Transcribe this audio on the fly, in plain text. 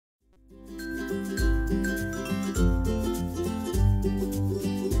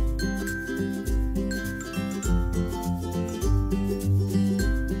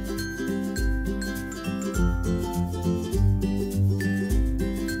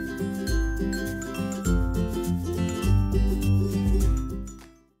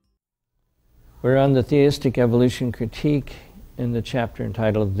We're on the Theistic Evolution Critique in the chapter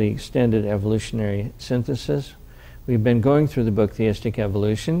entitled The Extended Evolutionary Synthesis. We've been going through the book Theistic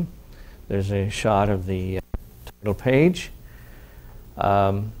Evolution. There's a shot of the title page.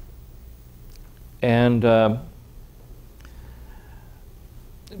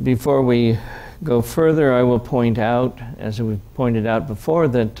 Before we go further, I will point out, as we've pointed out before,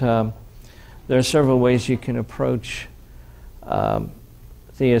 that there are several ways you can approach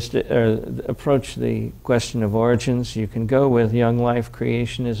approach the question of origins. You can go with young life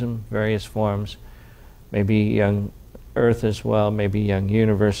creationism, various forms, maybe young Earth as well, maybe young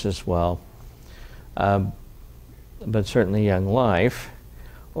universe as well, but certainly young life.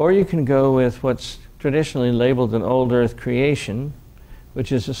 Or you can go with what's traditionally labeled an old Earth creation,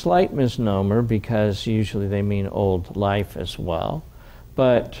 which is a slight misnomer because usually they mean old life as well.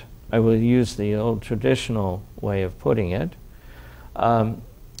 But I will use the old traditional way of putting it.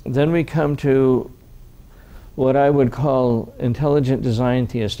 Then we come to what I would call intelligent design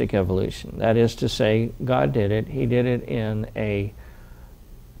theistic evolution. That is to say, God did it. He did it in a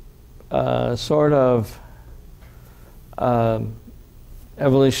sort of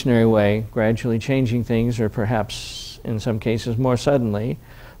evolutionary way, gradually changing things, or perhaps in some cases more suddenly,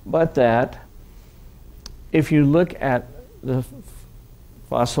 but that if you look at the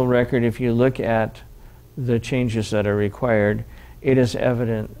fossil record, if you look at the changes that are required, it is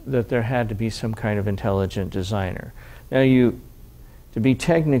evident that there had to be some kind of intelligent designer. Now, to be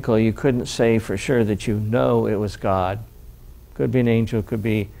technical, you couldn't say for sure that you know it was God. Could be an angel, could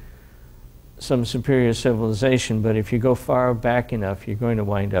be some superior civilization, but if you go far back enough, you're going to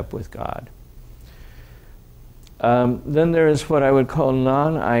wind up with God. Then there is what I would call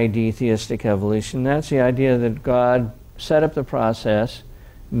non-ID theistic evolution. That's the idea that God set up the process.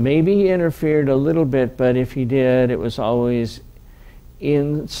 Maybe he interfered a little bit, but if he did, it was always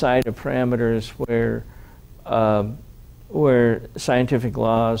inside of parameters where scientific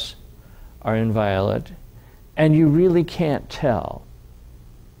laws are inviolate, and you really can't tell.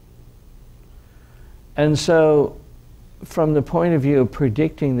 And so, from the point of view of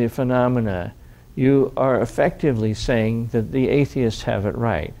predicting the phenomena, you are effectively saying that the atheists have it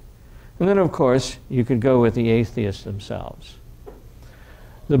right. And then, of course, you could go with the atheists themselves.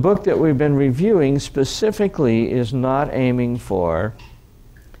 The book that we've been reviewing specifically is not aiming for,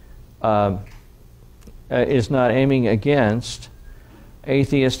 is not aiming against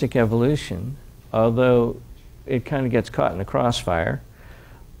atheistic evolution, although it kind of gets caught in the crossfire.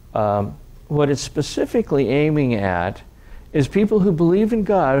 What it's specifically aiming at is people who believe in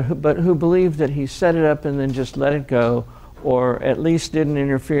God, but who believe that he set it up and then just let it go, or at least didn't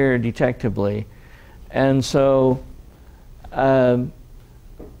interfere detectably. And so all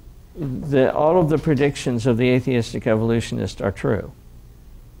of the predictions of the atheistic evolutionist are true.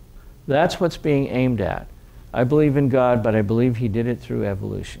 That's what's being aimed at. I believe in God, but I believe he did it through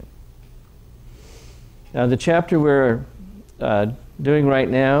evolution. Now, the chapter we're doing right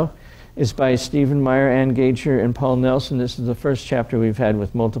now is by Stephen Meyer, Ann Gager, and Paul Nelson. This is the first chapter we've had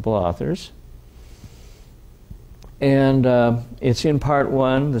with multiple authors. And it's in part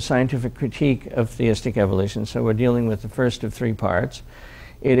one, the scientific critique of theistic evolution. So we're dealing with the first of three parts.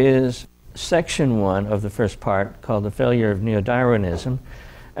 It is section one of the first part, called The Failure of Neo-Darwinism.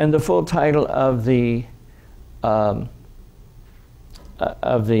 And the full title of the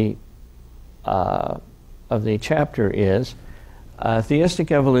chapter is Theistic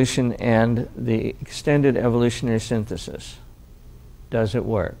Evolution and the Extended Evolutionary Synthesis. Does it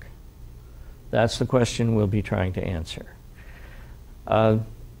work? That's the question we'll be trying to answer. In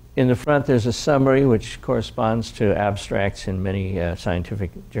the front, there's a summary which corresponds to abstracts in many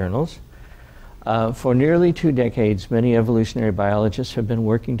scientific journals. For nearly 2 decades, many evolutionary biologists have been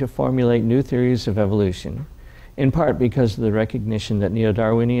working to formulate new theories of evolution, in part because of the recognition that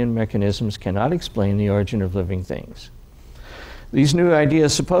neo-Darwinian mechanisms cannot explain the origin of living things. These new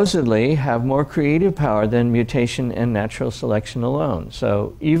ideas supposedly have more creative power than mutation and natural selection alone.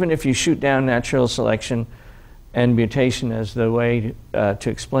 So even if you shoot down natural selection and mutation as the way to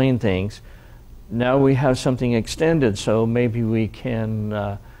explain things, now we have something extended, so maybe we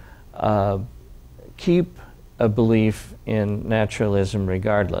can keep a belief in naturalism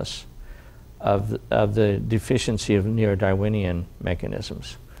regardless of the deficiency of neo-Darwinian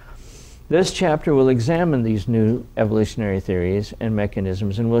mechanisms. This chapter will examine these new evolutionary theories and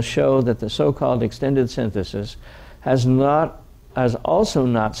mechanisms and will show that the so-called extended synthesis has also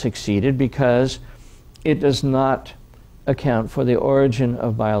not succeeded because it does not account for the origin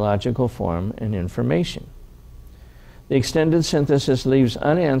of biological form and information. The extended synthesis leaves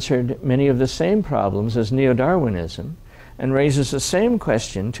unanswered many of the same problems as neo-Darwinism and raises the same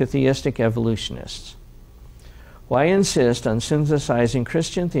question to theistic evolutionists. Why insist on synthesizing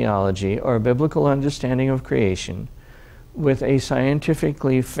Christian theology or a biblical understanding of creation with a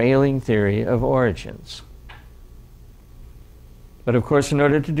scientifically failing theory of origins? But of course, in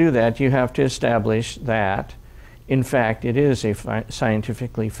order to do that, you have to establish that, in fact, it is a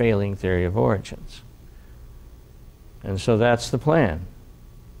scientifically failing theory of origins. And so that's the plan.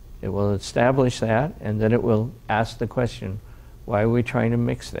 It will establish that, and then it will ask the question, why are we trying to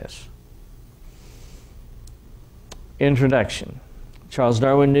mix this? Introduction. Charles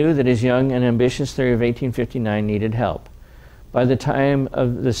Darwin knew that his young and ambitious theory of 1859 needed help. By the time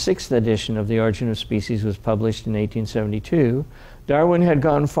of the sixth edition of The Origin of Species was published in 1872, Darwin had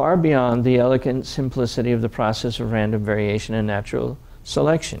gone far beyond the elegant simplicity of the process of random variation and natural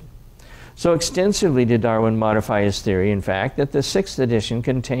selection. So extensively did Darwin modify his theory, in fact, that the sixth edition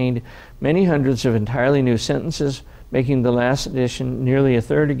contained many hundreds of entirely new sentences, making the last edition nearly a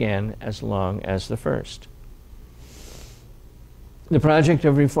third again as long as the first. The project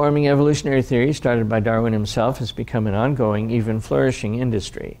of reforming evolutionary theory, started by Darwin himself, has become an ongoing, even flourishing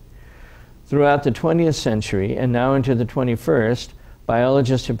industry. Throughout the 20th century, and now into the 21st,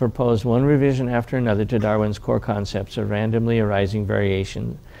 biologists have proposed one revision after another to Darwin's core concepts of randomly arising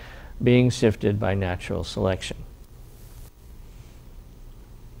variation being sifted by natural selection.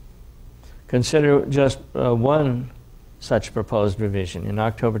 Consider just one such proposed revision. In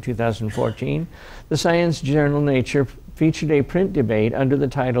October 2014, the science journal Nature featured a print debate under the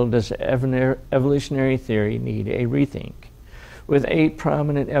title, Does Evolutionary Theory Need a Rethink?, with 8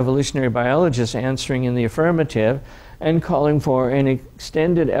 prominent evolutionary biologists answering in the affirmative and calling for an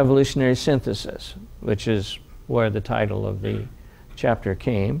extended evolutionary synthesis, which is where the title of the chapter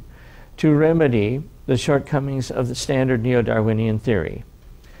came, to remedy the shortcomings of the standard neo-Darwinian theory.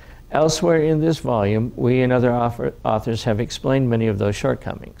 Elsewhere in this volume, we and other authors have explained many of those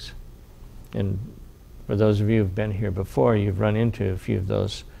shortcomings. And for those of you who've been here before, you've run into a few of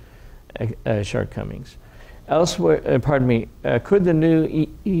those shortcomings. Elsewhere, could the new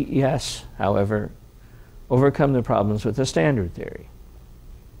EES, however, overcome the problems with the standard theory?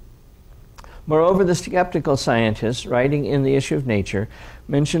 Moreover, the skeptical scientists writing in the issue of Nature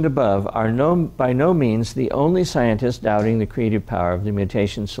mentioned above are by no means the only scientists doubting the creative power of the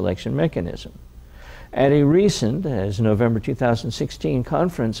mutation selection mechanism. At a recent, as November 2016,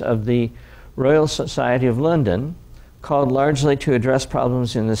 conference of the Royal Society of London, called largely to address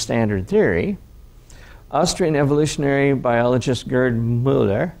problems in the standard theory, Austrian evolutionary biologist Gerd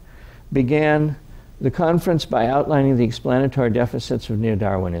Müller began the conference by outlining the explanatory deficits of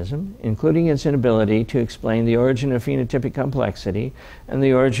neo-Darwinism, including its inability to explain the origin of phenotypic complexity and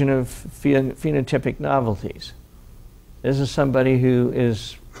the origin of phenotypic novelties. This is somebody who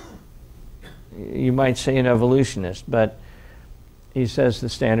is, you might say, an evolutionist, but he says the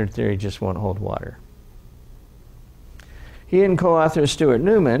standard theory just won't hold water. He and co-author Stuart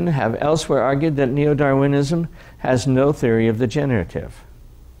Newman have elsewhere argued that neo-Darwinism has no theory of the generative.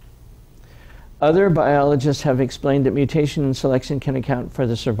 Other biologists have explained that mutation and selection can account for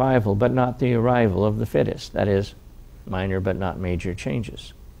the survival, but not the arrival of the fittest, that is, minor but not major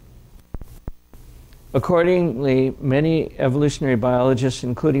changes. Accordingly, many evolutionary biologists,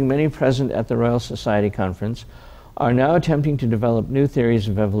 including many present at the Royal Society Conference, are now attempting to develop new theories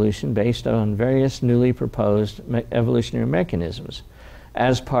of evolution based on various newly proposed evolutionary mechanisms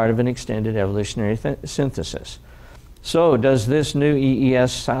as part of an extended evolutionary synthesis. So, does this new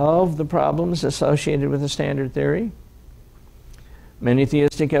EES solve the problems associated with the standard theory? Many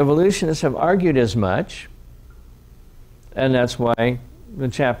theistic evolutionists have argued as much, and that's why the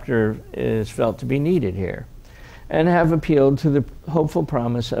chapter is felt to be needed here, and have appealed to the hopeful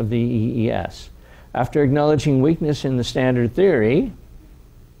promise of the EES. After acknowledging weakness in the standard theory,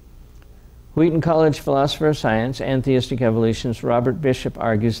 Wheaton College philosopher of science and theistic evolutionist Robert Bishop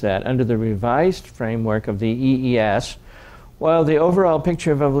argues that under the revised framework of the EES, while the overall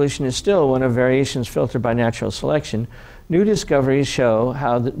picture of evolution is still one of variations filtered by natural selection, new discoveries show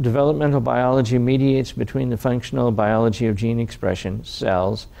how the developmental biology mediates between the functional biology of gene expression,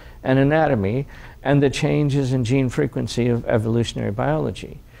 cells, and anatomy, and the changes in gene frequency of evolutionary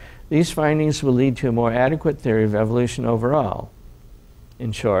biology. These findings will lead to a more adequate theory of evolution overall.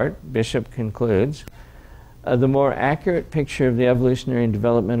 In short, Bishop concludes, the more accurate picture of the evolutionary and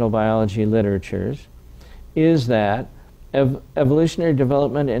developmental biology literatures is that evolutionary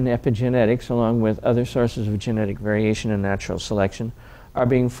development and epigenetics, along with other sources of genetic variation and natural selection, are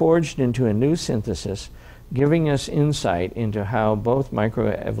being forged into a new synthesis, giving us insight into how both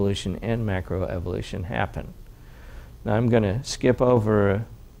microevolution and macroevolution happen. Now I'm going to skip over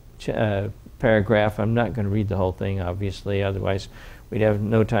paragraph. I'm not going to read the whole thing, obviously, otherwise we'd have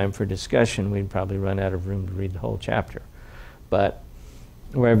no time for discussion. We'd probably run out of room to read the whole chapter. But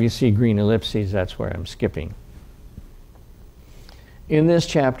wherever you see green ellipses, that's where I'm skipping. In this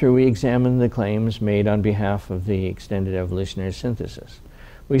chapter, we examine the claims made on behalf of the extended evolutionary synthesis.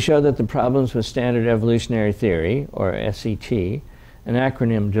 We show that the problems with standard evolutionary theory, or SET, an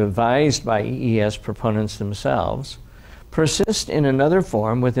acronym devised by EES proponents themselves, persist in another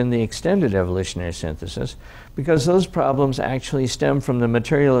form within the extended evolutionary synthesis because those problems actually stem from the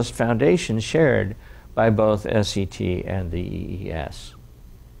materialist foundation shared by both SET and the EES.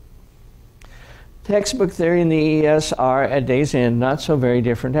 Textbook theory and the EES are, at day's end, not so very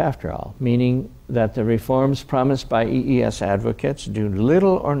different after all, meaning that the reforms promised by EES advocates do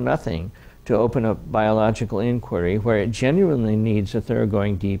little or nothing to open up biological inquiry where it genuinely needs a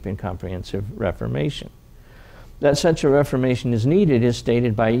thoroughgoing, deep, and comprehensive reformation. That such a reformation is needed is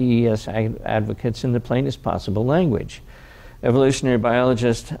stated by EES advocates in the plainest possible language. Evolutionary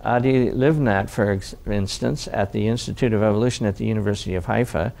biologist Adi Livnat, for instance, at the Institute of Evolution at the University of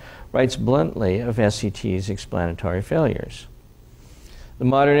Haifa, writes bluntly of SET's explanatory failures. The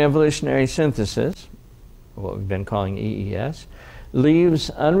modern evolutionary synthesis, what we've been calling EES, leaves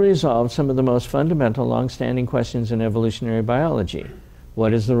unresolved some of the most fundamental, long-standing questions in evolutionary biology.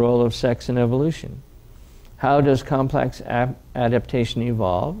 What is the role of sex in evolution? How does complex adaptation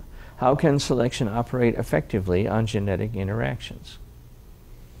evolve? How can selection operate effectively on genetic interactions?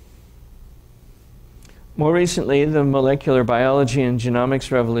 More recently, the molecular biology and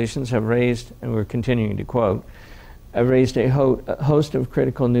genomics revolutions have raised, and we're continuing to quote, have raised a host of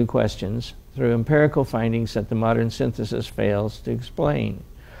critical new questions through empirical findings that the modern synthesis fails to explain.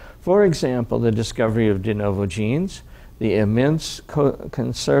 For example, the discovery of de novo genes, the immense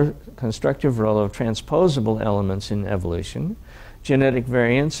constructive role of transposable elements in evolution, genetic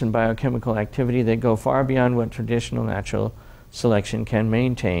variants and biochemical activity that go far beyond what traditional natural selection can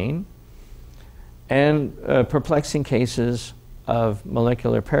maintain, and perplexing cases of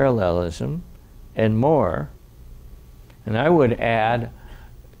molecular parallelism, and more. And I would add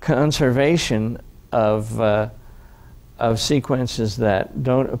conservation of sequences that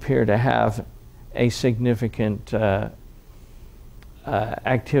don't appear to have a significant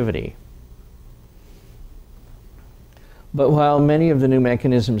activity. But while many of the new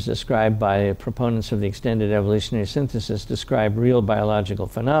mechanisms described by proponents of the extended evolutionary synthesis describe real biological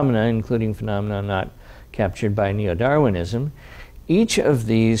phenomena, including phenomena not captured by neo-Darwinism, each of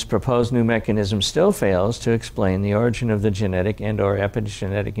these proposed new mechanisms still fails to explain the origin of the genetic and/or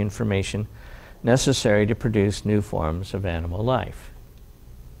epigenetic information necessary to produce new forms of animal life.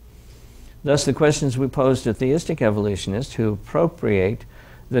 Thus, the questions we pose to theistic evolutionists who appropriate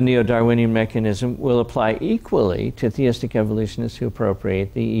the neo-Darwinian mechanism will apply equally to theistic evolutionists who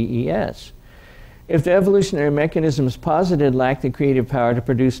appropriate the EES. If the evolutionary mechanisms posited lack the creative power to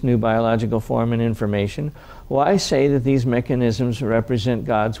produce new biological form and information, why say that these mechanisms represent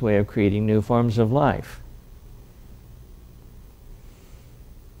God's way of creating new forms of life?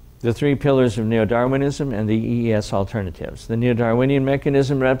 The three pillars of neo-Darwinism and the EES alternatives. The neo-Darwinian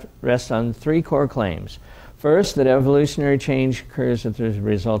mechanism rests on three core claims. First, that evolutionary change occurs as a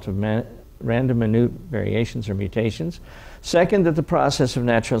result of random minute variations or mutations. Second, that the process of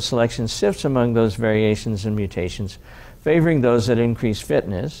natural selection sifts among those variations and mutations, favoring those that increase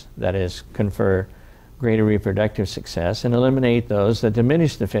fitness, that is, confer greater reproductive success, and eliminate those that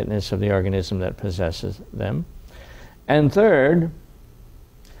diminish the fitness of the organism that possesses them. And third,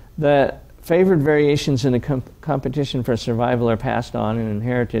 that favored variations in the competition for survival are passed on and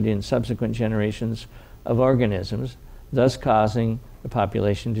inherited in subsequent generations of organisms, thus causing the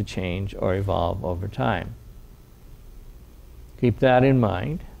population to change or evolve over time. Keep that in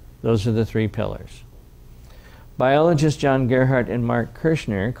mind. Those are the three pillars. Biologists John Gerhardt and Mark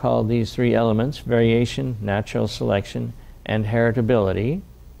Kirshner call these three elements, variation, natural selection, and heritability,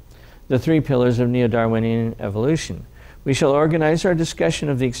 the three pillars of neo-Darwinian evolution. We shall organize our discussion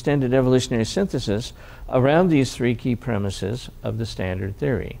of the extended evolutionary synthesis around these three key premises of the standard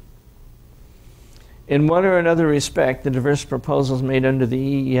theory. In one or another respect, the diverse proposals made under the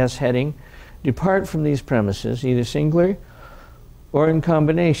EES heading depart from these premises, either singly or in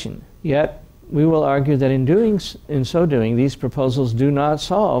combination. Yet, we will argue that in so doing, these proposals do not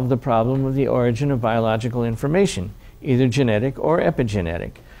solve the problem of the origin of biological information, either genetic or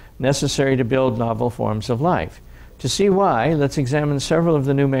epigenetic, necessary to build novel forms of life. To see why, let's examine several of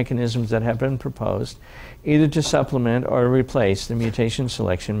the new mechanisms that have been proposed, either to supplement or replace the mutation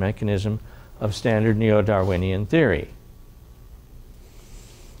selection mechanism of standard neo-Darwinian theory.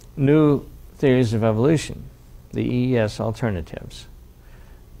 New theories of evolution, the EES alternatives.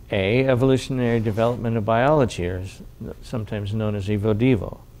 A, evolutionary development of biology, or sometimes known as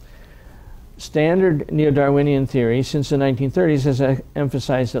Evo-Devo. Standard neo-Darwinian theory since the 1930s has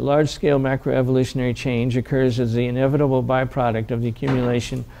emphasized that large-scale macroevolutionary change occurs as the inevitable byproduct of the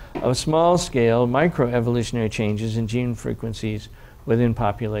accumulation of small-scale microevolutionary changes in gene frequencies within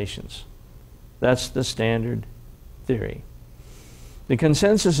populations. That's the standard theory. The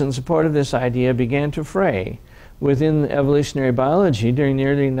consensus in support of this idea began to fray within evolutionary biology during the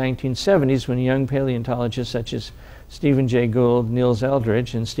early 1970s when young paleontologists such as Stephen Jay Gould, Niels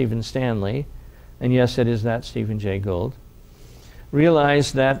Eldredge, and Stephen Stanley, and yes, it is that Stephen Jay Gould,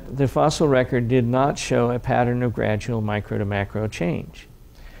 realized that the fossil record did not show a pattern of gradual micro to macro change.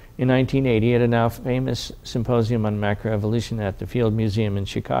 In 1980, at a now famous symposium on macroevolution at the Field Museum in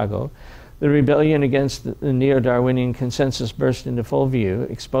Chicago, the rebellion against the neo-Darwinian consensus burst into full view,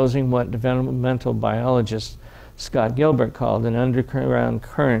 exposing what developmental biologist Scott Gilbert called an underground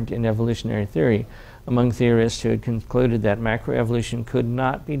current in evolutionary theory among theorists who had concluded that macroevolution could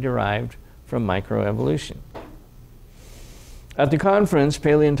not be derived from microevolution. At the conference,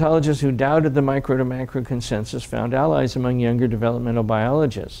 paleontologists who doubted the micro to macro consensus found allies among younger developmental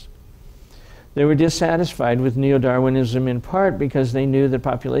biologists. They were dissatisfied with neo-Darwinism in part because they knew that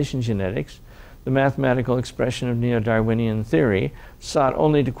population genetics, the mathematical expression of neo-Darwinian theory, sought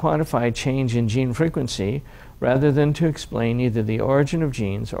only to quantify change in gene frequency rather than to explain either the origin of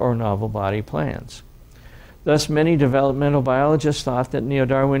genes or novel body plans. Thus, many developmental biologists thought that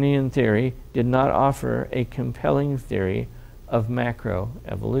neo-Darwinian theory did not offer a compelling theory of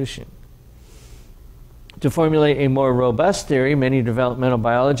macroevolution. To formulate a more robust theory, many developmental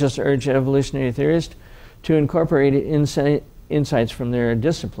biologists urged evolutionary theorists to incorporate insights from their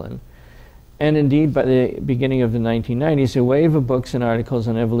discipline. And indeed, by the beginning of the 1990s, a wave of books and articles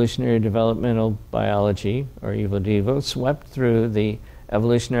on evolutionary developmental biology, or Evo-Devo, swept through the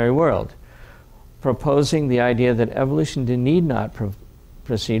evolutionary world, proposing the idea that evolution need not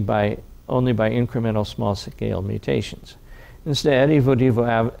proceed only by incremental small-scale mutations. Instead,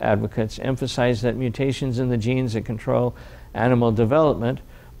 Evo-Devo advocates emphasize that mutations in the genes that control animal development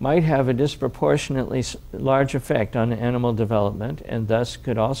might have a disproportionately large effect on animal development and thus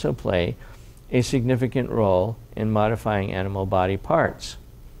could also play a significant role in modifying animal body parts.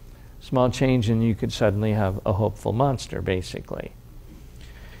 Small change and you could suddenly have a hopeful monster, basically.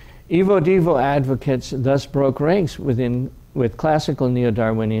 Evo-Devo advocates thus broke ranks with classical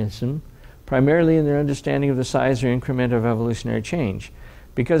neo-Darwinism, primarily in their understanding of the size or increment of evolutionary change.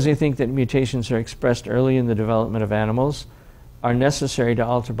 Because they think that mutations are expressed early in the development of animals, are necessary to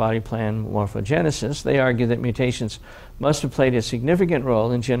alter body plan morphogenesis, they argue that mutations must have played a significant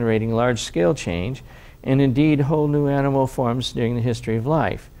role in generating large-scale change, and indeed whole new animal forms during the history of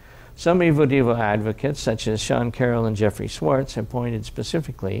life. Some Evo-Devo advocates, such as Sean Carroll and Jeffrey Schwartz, have pointed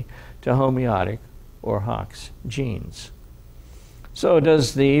specifically to homeotic or Hox genes. So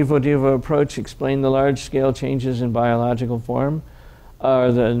does the Evo-Devo approach explain the large-scale changes in biological form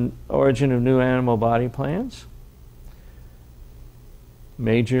or the origin of new animal body plans?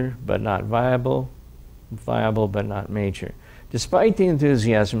 Major but not viable, viable but not major. Despite the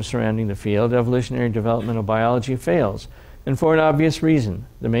enthusiasm surrounding the field, evolutionary developmental biology fails, and for an obvious reason.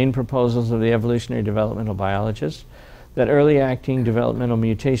 The main proposals of the evolutionary developmental biologists, that early-acting developmental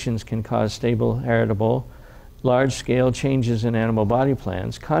mutations can cause stable, heritable, large-scale changes in animal body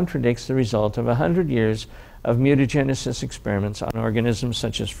plans, contradicts the result of 100 years of mutagenesis experiments on organisms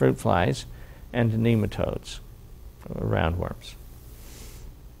such as fruit flies and nematodes, or roundworms.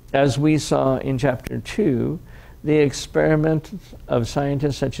 As we saw in Chapter 2, the experiment of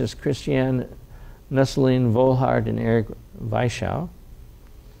scientists such as Christian Nusselin Volhard and Eric Weishaus,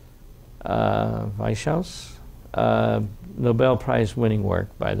 Nobel Prize winning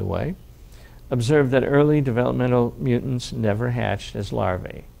work, by the way, observed that early developmental mutants never hatched as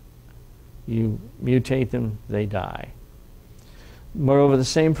larvae. You mutate them, they die. Moreover, the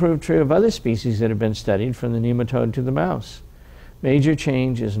same proved true of other species that have been studied, from the nematode to the mouse. Major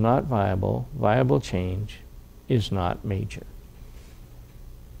change is not viable. Viable change is not major.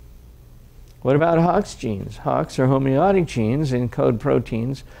 What about Hox genes? Hox are homeotic genes and encode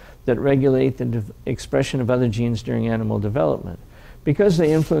proteins that regulate the expression of other genes during animal development. Because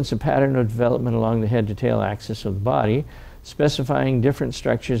they influence a pattern of development along the head-to-tail axis of the body, specifying different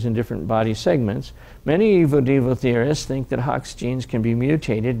structures in different body segments, many Evo-Devo theorists think that Hox genes can be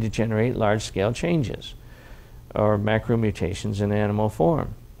mutated to generate large-scale changes, or macromutations in animal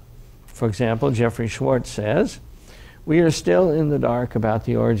form. For example, Jeffrey Schwartz says, "We are still in the dark about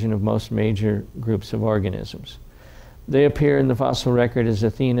the origin of most major groups of organisms. They appear in the fossil record as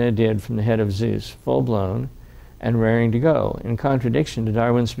Athena did from the head of Zeus, full-blown, and raring to go, in contradiction to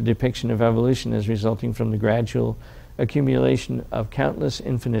Darwin's depiction of evolution as resulting from the gradual accumulation of countless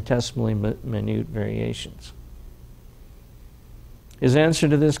infinitesimally minute variations. His answer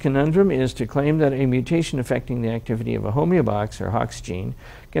to this conundrum is to claim that a mutation affecting the activity of a homeobox or Hox gene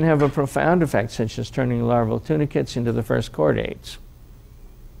can have a profound effect, such as turning larval tunicates into the first chordates.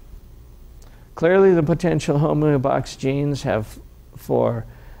 Clearly, the potential homeobox genes have for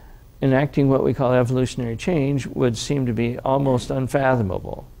enacting what we call evolutionary change would seem to be almost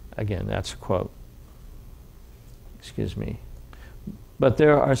unfathomable. Again, that's a quote. Excuse me. But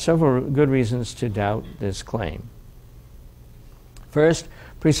there are several good reasons to doubt this claim. First,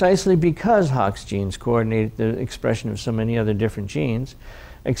 precisely because Hox genes coordinate the expression of so many other different genes,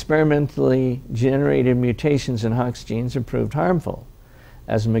 experimentally generated mutations in Hox genes have proved harmful.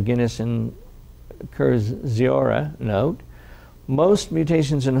 As McGinnis and Kurziora note, most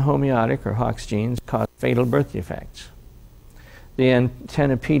mutations in homeotic or Hox genes cause fatal birth defects. The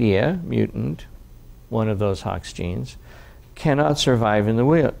Antennapedia mutant, one of those Hox genes, cannot survive in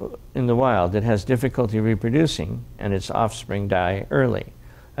the wild. It has difficulty reproducing, and its offspring die early.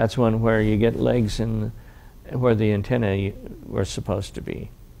 That's one where you get legs in where the antennae were supposed to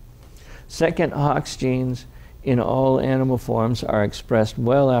be. Second, Hox genes in all animal forms are expressed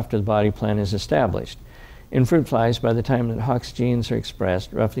well after the body plan is established. In fruit flies, by the time that Hox genes are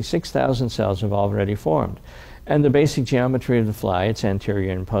expressed, roughly 6,000 cells have already formed, and the basic geometry of the fly, its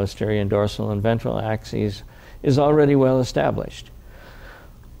anterior and posterior and dorsal and ventral axes, is already well established.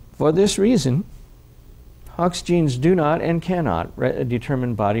 For this reason, Hox genes do not and cannot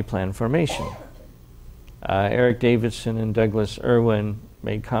determine body plan formation. Eric Davidson and Douglas Irwin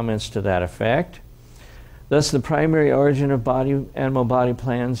made comments to that effect. Thus, the primary origin of animal body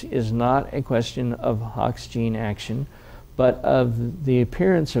plans is not a question of Hox gene action, but of the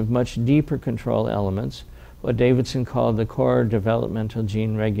appearance of much deeper control elements, what Davidson called the core developmental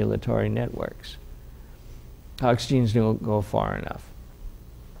gene regulatory networks. Hox genes don't go far enough.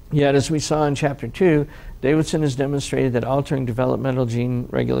 Yet, as we saw in Chapter 2, Davidson has demonstrated that altering developmental gene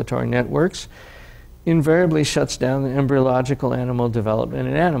regulatory networks invariably shuts down the embryological animal development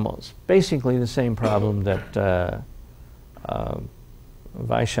in animals. Basically the same problem that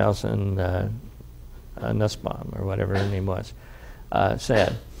Weishausen and Nussbaum, or whatever her name was,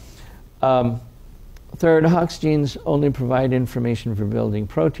 said. Third, Hox genes only provide information for building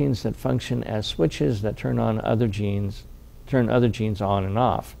proteins that function as switches that turn other genes on and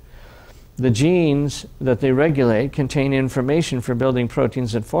off. The genes that they regulate contain information for building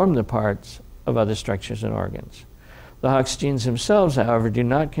proteins that form the parts of other structures and organs. The Hox genes themselves, however, do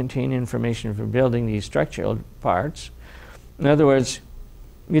not contain information for building these structural parts. In other words,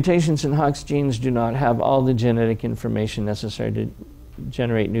 mutations in Hox genes do not have all the genetic information necessary to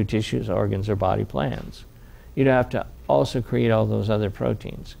generate new tissues, organs, or body plans. You'd have to also create all those other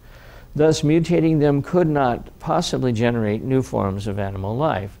proteins. Thus, mutating them could not possibly generate new forms of animal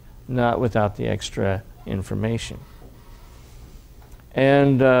life, not without the extra information.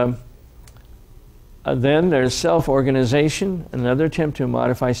 And then there's self-organization. Another attempt to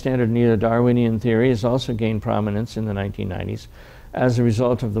modify standard neo-Darwinian theory has also gained prominence in the 1990s as a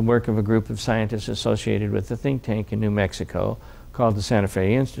result of the work of a group of scientists associated with a think tank in New Mexico called the Santa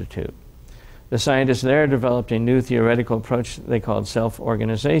Fe Institute. The scientists there developed a new theoretical approach they called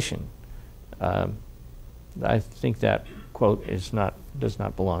self-organization. I think that quote does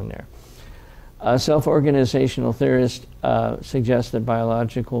not belong there. Self-organizational theorists suggest that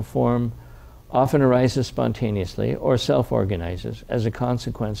biological form often arises spontaneously or self-organizes as a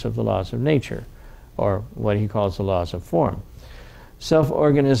consequence of the laws of nature, or what he calls the laws of form.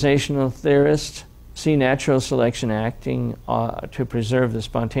 Self-organizational theorists see natural selection acting to preserve the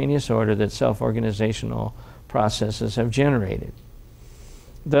spontaneous order that self-organizational processes have generated.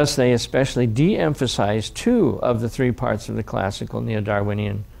 Thus, they especially de-emphasize two of the three parts of the classical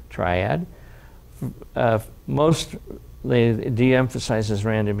neo-Darwinian triad. Most they de-emphasizes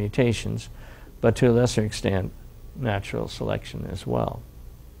random mutations, but to a lesser extent, natural selection as well.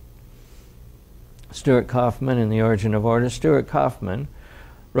 Stuart Kauffman in The Origin of Order. Stuart Kauffman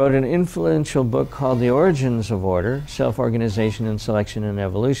wrote an influential book called The Origins of Order, Self-Organization and Selection and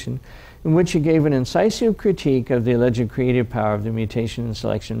Evolution, in which he gave an incisive critique of the alleged creative power of the mutation and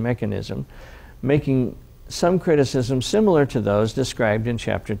selection mechanism, making some criticisms similar to those described in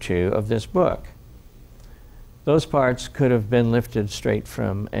Chapter 2 of this book. Those parts could have been lifted straight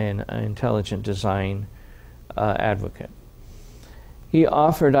from an intelligent design advocate. He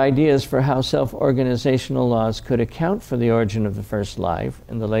offered ideas for how self-organizational laws could account for the origin of the first life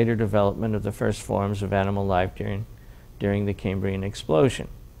and the later development of the first forms of animal life during the Cambrian explosion.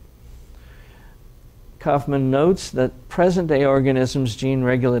 Kaufman notes that present-day organisms' gene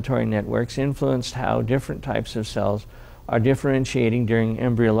regulatory networks influenced how different types of cells are differentiating during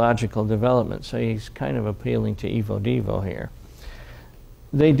embryological development. So he's kind of appealing to evo-devo here.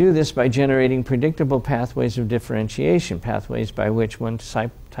 They do this by generating predictable pathways of differentiation, pathways by which one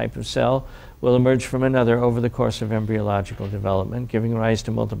type of cell will emerge from another over the course of embryological development, giving rise to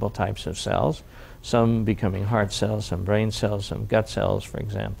multiple types of cells, some becoming heart cells, some brain cells, some gut cells, for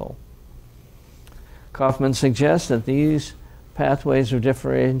example. Kaufman suggests that these pathways of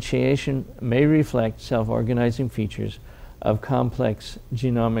differentiation may reflect self-organizing features of complex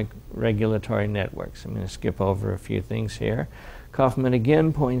genomic regulatory networks. I'm going to skip over a few things here. Kaufman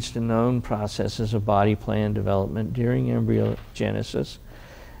again points to known processes of body plan development during embryogenesis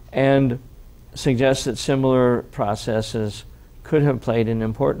and suggests that similar processes could have played an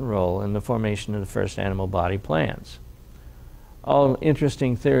important role in the formation of the first animal body plans. All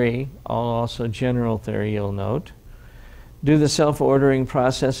interesting theory, all also general theory, you'll note. Do the self-ordering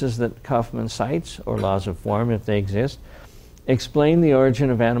processes that Kaufman cites, or laws of form if they exist, explain the origin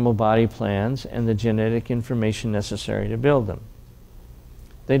of animal body plans and the genetic information necessary to build them?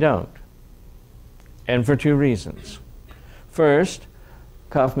 They don't. And for two reasons. First,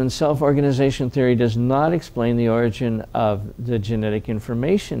 Kaufman's self-organization theory does not explain the origin of the genetic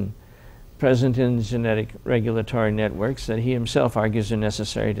information present in genetic regulatory networks that he himself argues are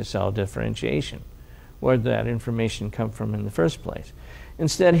necessary to cell differentiation. Where did that information come from in the first place?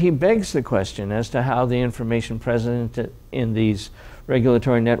 Instead, he begs the question as to how the information present in these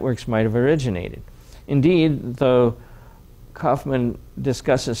regulatory networks might have originated. Indeed, though Kaufman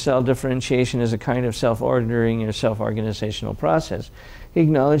discusses cell differentiation as a kind of self-ordering or self-organizational process, he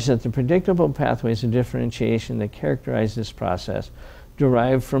acknowledged that the predictable pathways of differentiation that characterize this process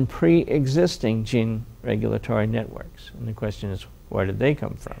derive from pre-existing gene regulatory networks. And the question is, where did they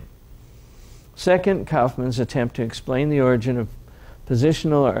come from? Second, Kaufman's attempt to explain the origin of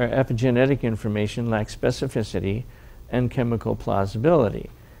positional or epigenetic information lacks specificity and chemical plausibility.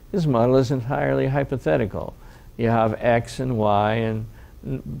 This model is entirely hypothetical. You have X and Y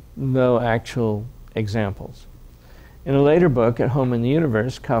and no actual examples. In a later book, At Home in the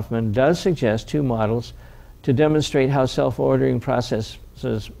Universe, Kaufman does suggest two models to demonstrate how self-ordering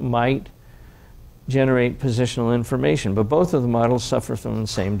processes might generate positional information, but both of the models suffer from the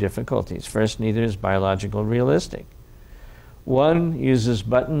same difficulties. First, neither is biological realistic. One uses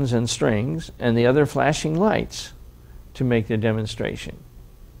buttons and strings, and the other flashing lights to make the demonstration,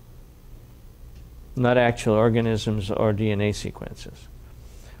 not actual organisms or DNA sequences.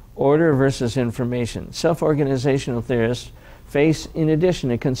 Order versus information. Self-organizational theorists face, in addition,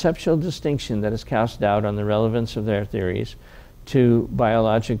 a conceptual distinction that has cast doubt on the relevance of their theories to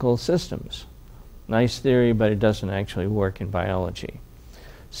biological systems. Nice theory, but it doesn't actually work in biology.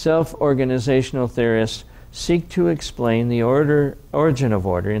 Self-organizational theorists seek to explain the origin of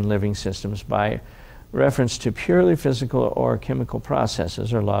order in living systems by reference to purely physical or chemical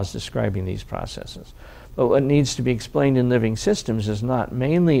processes or laws describing these processes. But what needs to be explained in living systems is not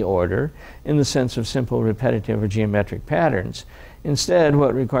mainly order in the sense of simple repetitive or geometric patterns. Instead,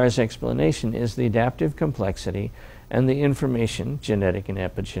 what requires explanation is the adaptive complexity and the information, genetic and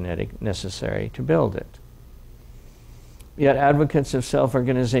epigenetic, necessary to build it. Yet advocates of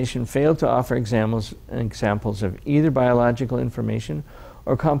self-organization fail to offer examples of either biological information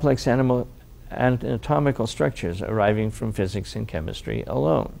or complex anatomical structures arriving from physics and chemistry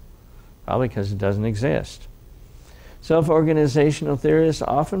alone, probably because it doesn't exist. Self-organizational theorists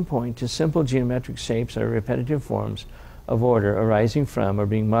often point to simple geometric shapes or repetitive forms of order arising from or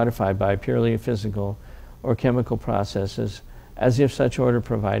being modified by purely physical or chemical processes, as if such order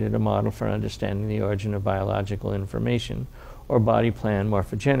provided a model for understanding the origin of biological information or body plan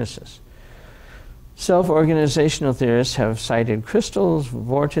morphogenesis. Self-organizational theorists have cited crystals,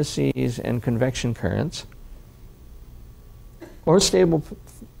 vortices, and convection currents, or stable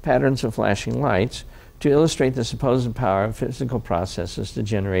patterns of flashing lights to illustrate the supposed power of physical processes to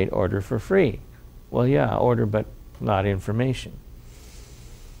generate order for free. Well, yeah, order, but not information.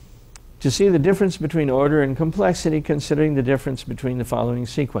 To see the difference between order and complexity, considering the difference between the following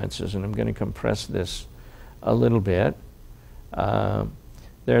sequences, and I'm going to compress this a little bit.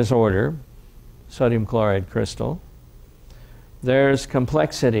 There's order, sodium chloride crystal. There's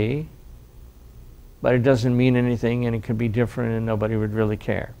complexity, but it doesn't mean anything, and it could be different and nobody would really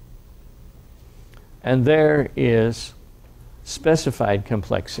care. And there is specified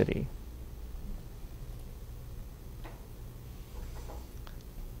complexity.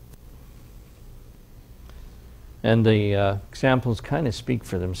 And the examples kind of speak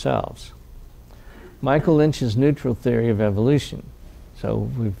for themselves. Michael Lynch's neutral theory of evolution. So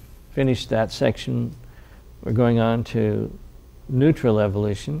we've finished that section We're going on to neutral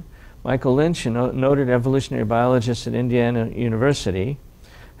evolution. Michael Lynch, a noted evolutionary biologist at Indiana University,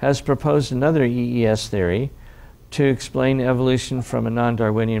 has proposed another EES theory to explain evolution from a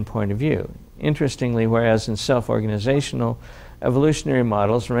non-Darwinian point of view. Interestingly, whereas in self-organizational evolutionary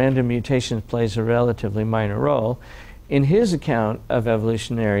models, random mutation plays a relatively minor role, in his account of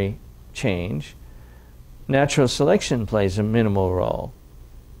evolutionary change, natural selection plays a minimal role,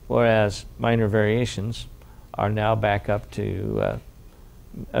 whereas minor variations are now back up to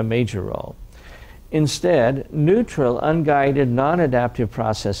a major role. Instead, neutral, unguided, non-adaptive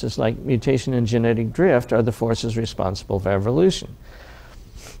processes like mutation and genetic drift are the forces responsible for evolution.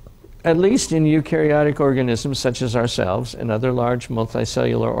 At least in eukaryotic organisms such as ourselves and other large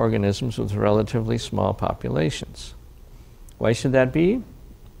multicellular organisms with relatively small populations. Why should that be?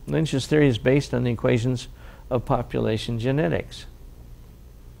 Lynch's theory is based on the equations of population genetics.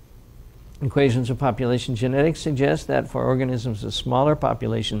 Equations of population genetics suggest that for organisms with smaller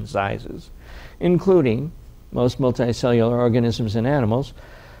population sizes, including most multicellular organisms and animals,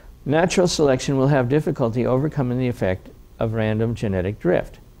 natural selection will have difficulty overcoming the effect of random genetic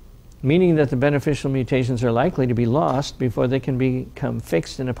drift, meaning that the beneficial mutations are likely to be lost before they can become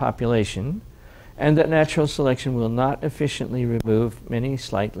fixed in a population, and that natural selection will not efficiently remove many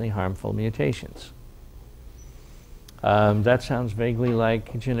slightly harmful mutations. That sounds vaguely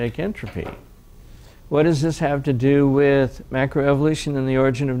like genetic entropy. What does this have to do with macroevolution and the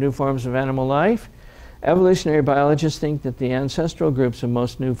origin of new forms of animal life? Evolutionary biologists think that the ancestral groups of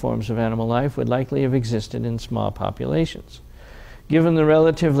most new forms of animal life would likely have existed in small populations. Given the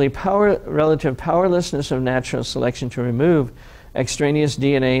relative powerlessness of natural selection to remove extraneous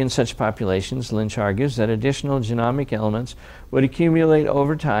DNA in such populations, Lynch argues that additional genomic elements would accumulate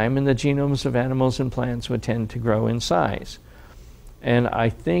over time and the genomes of animals and plants would tend to grow in size. And I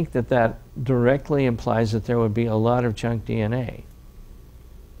think that that directly implies that there would be a lot of junk DNA.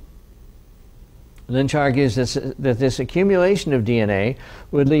 Lynch argues that this accumulation of DNA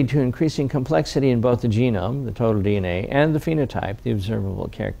would lead to increasing complexity in both the genome, the total DNA, and the phenotype, the observable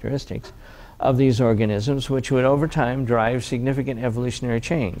characteristics, of these organisms, which would over time drive significant evolutionary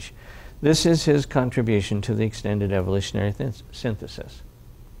change. This is his contribution to the extended evolutionary synthesis.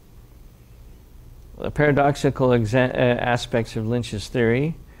 The paradoxical aspects of Lynch's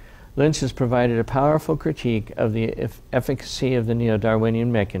theory. Lynch has provided a powerful critique of the efficacy of the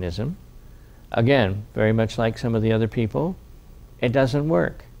neo-Darwinian mechanism. Again, very much like some of the other people, it doesn't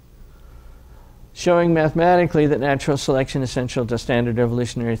work. Showing mathematically that natural selection essential to standard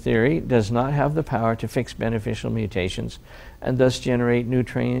evolutionary theory does not have the power to fix beneficial mutations and thus generate new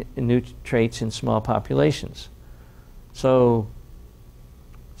traits in small populations. So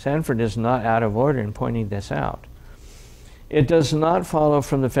Sanford is not out of order in pointing this out. It does not follow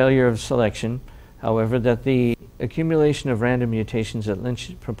from the failure of selection, however, that the accumulation of random mutations that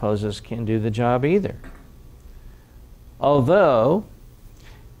Lynch proposes can do the job either. Although,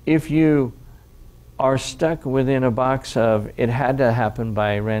 if you are stuck within a box of it had to happen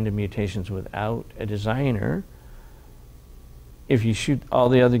by random mutations without a designer, if you shoot all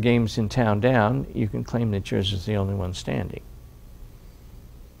the other games in town down, you can claim that yours is the only one standing.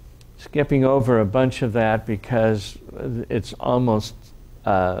 Skipping over a bunch of that because it's almost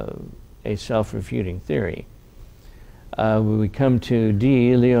a self-refuting theory. We come to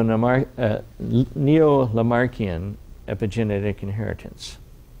D, neo-Lamarckian epigenetic inheritance.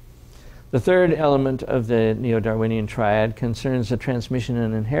 The third element of the neo-Darwinian triad concerns the transmission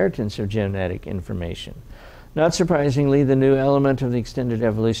and inheritance of genetic information. Not surprisingly, the new element of the extended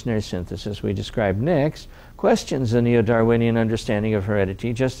evolutionary synthesis we describe next questions the neo-Darwinian understanding of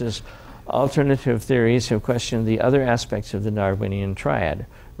heredity, just as alternative theories have questioned the other aspects of the Darwinian triad: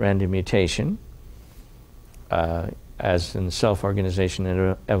 random mutation, as in self-organization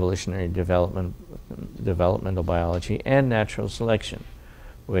and evolutionary developmental biology, and natural selection,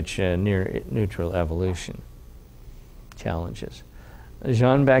 which near neutral evolution challenges.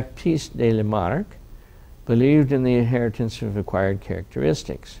 Jean-Baptiste de Lamarck believed in the inheritance of acquired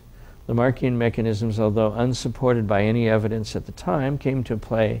characteristics. Lamarckian mechanisms, although unsupported by any evidence at the time, came to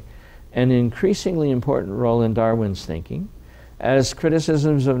play an increasingly important role in Darwin's thinking, as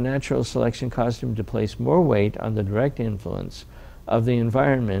criticisms of natural selection caused him to place more weight on the direct influence of the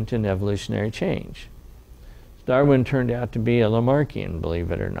environment in evolutionary change. Darwin turned out to be a Lamarckian,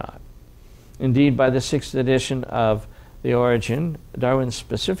 believe it or not. Indeed, by the 6th edition of The Origin, Darwin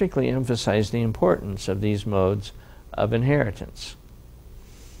specifically emphasized the importance of these modes of inheritance.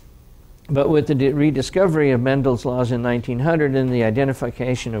 But with the rediscovery of Mendel's laws in 1900 and the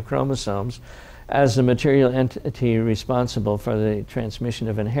identification of chromosomes as the material entity responsible for the transmission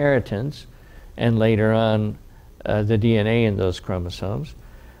of inheritance, and later on the DNA in those chromosomes,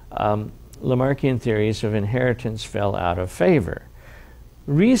 Lamarckian theories of inheritance fell out of favor.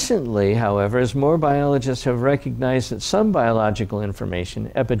 Recently, however, as more biologists have recognized that some biological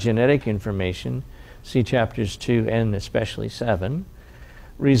information, epigenetic information, see chapters 2 and especially 7,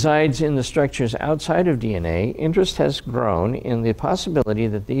 resides in the structures outside of DNA, interest has grown in the possibility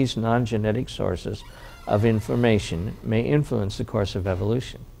that these non-genetic sources of information may influence the course of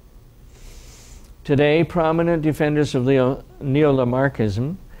evolution. Today, prominent defenders of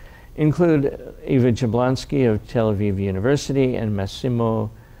neo-Lamarckism include Eva Jablonski of Tel Aviv University and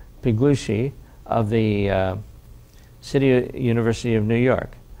Massimo Piglucci of the City University of New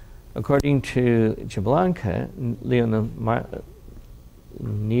York. According to Jablonka,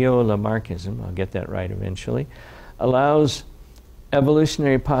 neo-Lamarckism, I'll get that right eventually, allows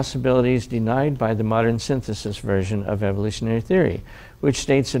evolutionary possibilities denied by the modern synthesis version of evolutionary theory, which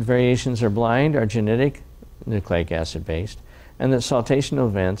states that variations are blind, are genetic, nucleic acid based, and that saltational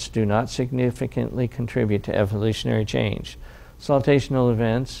events do not significantly contribute to evolutionary change. Saltational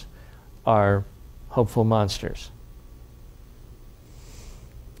events are hopeful monsters.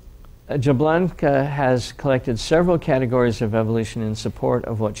 Jablonka has collected several categories of evolution in support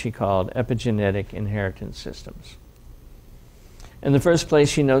of what she called epigenetic inheritance systems. In the first place,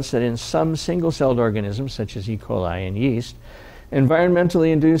 she notes that in some single-celled organisms, such as E. coli and yeast,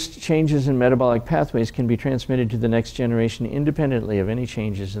 environmentally induced changes in metabolic pathways can be transmitted to the next generation independently of any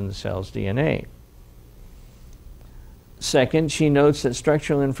changes in the cell's DNA. Second, she notes that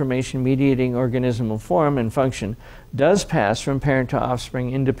structural information mediating organismal form and function does pass from parent to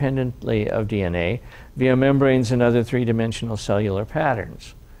offspring independently of DNA via membranes and other three-dimensional cellular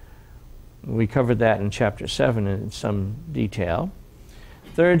patterns. We covered that in Chapter 7 in some detail.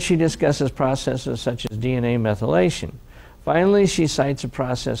 Third, she discusses processes such as DNA methylation. Finally, she cites a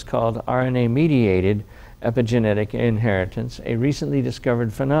process called RNA-mediated epigenetic inheritance, a recently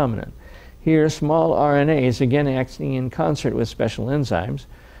discovered phenomenon. Here, small RNAs, again acting in concert with special enzymes,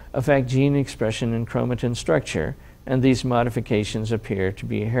 affect gene expression and chromatin structure, and these modifications appear to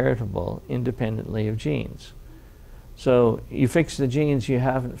be heritable independently of genes. So you fix the genes, you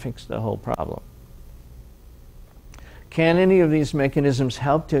haven't fixed the whole problem. Can any of these mechanisms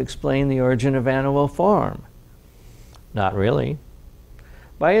help to explain the origin of animal form? Not really.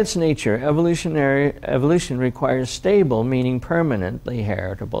 By its nature, evolution requires stable, meaning permanently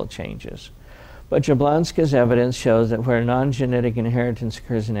heritable changes. But Jablonska's evidence shows that where non-genetic inheritance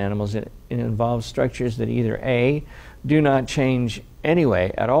occurs in animals, it involves structures that either A, do not change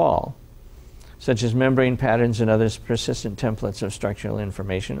anyway at all, such as membrane patterns and other persistent templates of structural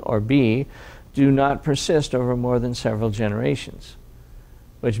information, or B, do not persist over more than several generations,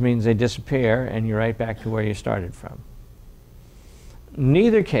 which means they disappear and you're right back to where you started from.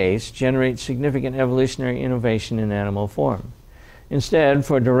 Neither case generates significant evolutionary innovation in animal form. Instead,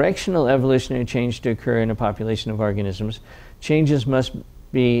 for directional evolutionary change to occur in a population of organisms, changes must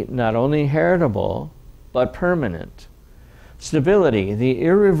be not only heritable, but permanent. Stability, the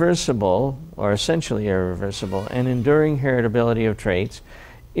irreversible, or essentially irreversible, and enduring heritability of traits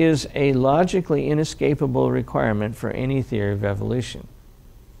is a logically inescapable requirement for any theory of evolution.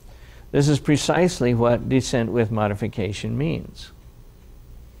 This is precisely what descent with modification means.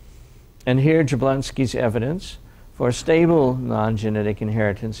 And here, Jablonski's evidence for stable non-genetic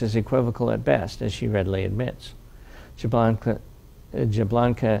inheritance is equivocal at best, as she readily admits. Jablonka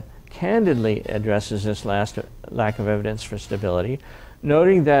candidly addresses this last lack of evidence for stability,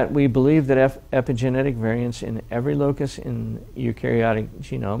 noting that we believe that epigenetic variants in every locus in eukaryotic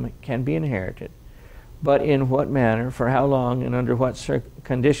genome can be inherited, but in what manner, for how long, and under what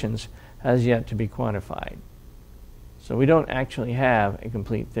conditions has yet to be quantified. So we don't actually have a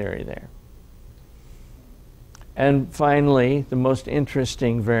complete theory there. And finally, the most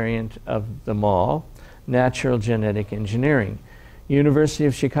interesting variant of them all, natural genetic engineering. University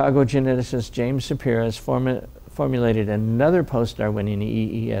of Chicago geneticist James Shapiro has formulated another post-Darwinian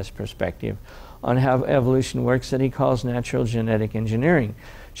EES perspective on how evolution works that he calls natural genetic engineering.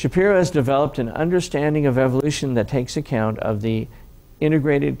 Shapiro has developed an understanding of evolution that takes account of the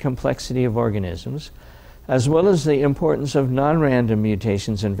integrated complexity of organisms, as well as the importance of non-random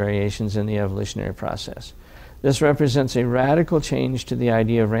mutations and variations in the evolutionary process. This represents a radical change to the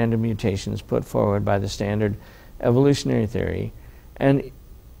idea of random mutations put forward by the standard evolutionary theory, and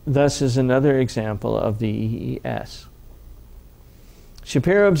thus is another example of the EES.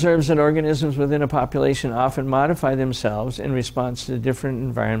 Shapiro observes that organisms within a population often modify themselves in response to different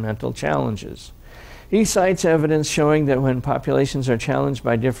environmental challenges. He cites evidence showing that when populations are challenged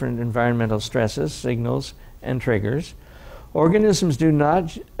by different environmental stresses, signals, and triggers, Organisms do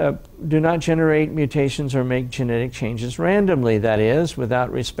not generate mutations or make genetic changes randomly, that is,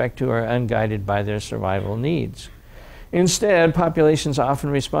 without respect to or unguided by their survival needs. Instead, populations often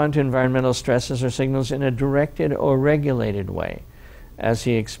respond to environmental stresses or signals in a directed or regulated way. As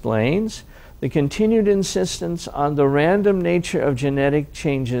he explains, the continued insistence on the random nature of genetic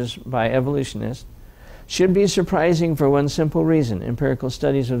changes by evolutionists should be surprising for one simple reason. Empirical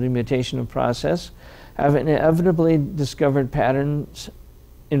studies of the mutational process have inevitably discovered patterns,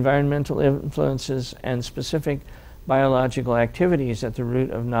 environmental influences, and specific biological activities at the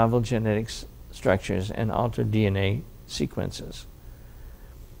root of novel genetic structures and altered DNA sequences.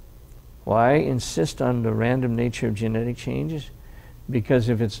 Why insist on the random nature of genetic changes? Because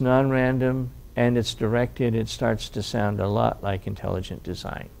if it's non-random and it's directed, it starts to sound a lot like intelligent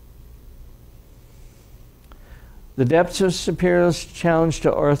design. The depths of Shapiro's challenge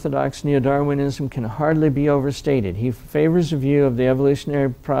to orthodox neo-Darwinism can hardly be overstated. He favors a view of the evolutionary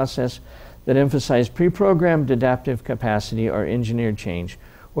process that emphasizes pre-programmed adaptive capacity or engineered change,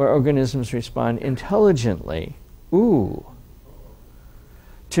 where organisms respond intelligently, to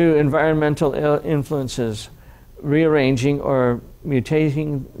environmental influences, rearranging or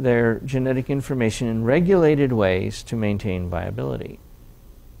mutating their genetic information in regulated ways to maintain viability.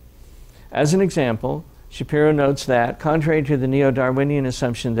 As an example, Shapiro notes that, contrary to the neo-Darwinian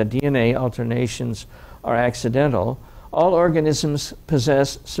assumption that DNA alterations are accidental, all organisms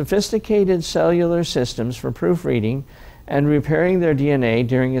possess sophisticated cellular systems for proofreading and repairing their DNA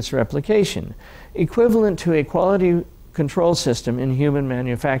during its replication, equivalent to a quality control system in human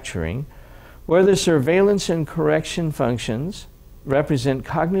manufacturing, where the surveillance and correction functions represent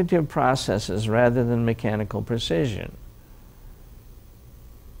cognitive processes rather than mechanical precision.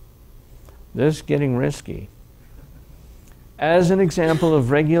 This is getting risky. As an example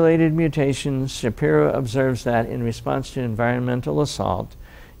of regulated mutations, Shapiro observes that in response to environmental assault,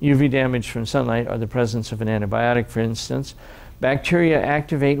 UV damage from sunlight or the presence of an antibiotic, for instance, bacteria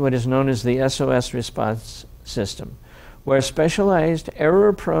activate what is known as the SOS response system, where specialized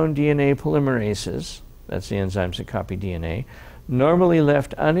error-prone DNA polymerases, that's the enzymes that copy DNA, normally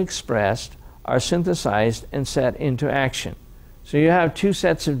left unexpressed, are synthesized and set into action. So you have two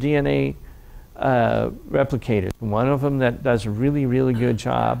sets of DNA replicators. One of them that does a really, really good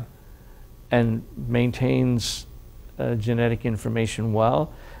job and maintains genetic information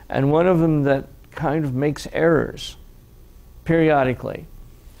well, and one of them that kind of makes errors periodically.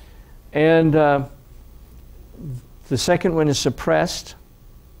 And the second one is suppressed,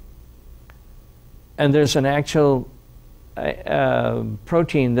 and there's an actual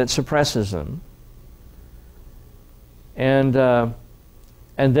protein that suppresses them.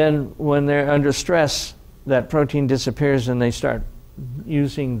 And then when they're under stress, that protein disappears and they start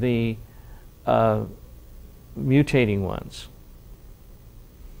using the mutating ones.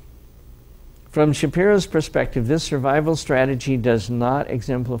 From Shapiro's perspective, this survival strategy does not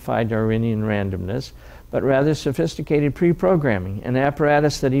exemplify Darwinian randomness, but rather sophisticated pre-programming, an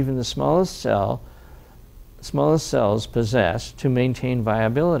apparatus that even the smallest cells possess to maintain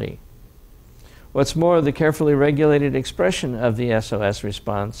viability. What's more, the carefully regulated expression of the SOS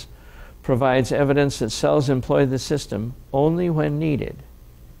response provides evidence that cells employ the system only when needed.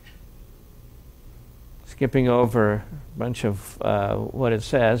 Skipping over a bunch of what it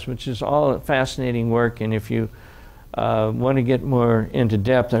says, which is all fascinating work, and if you want to get more into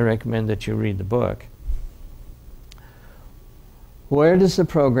depth, I recommend that you read the book. Where does the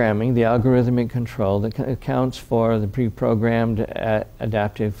programming, the algorithmic control that accounts for the pre-programmed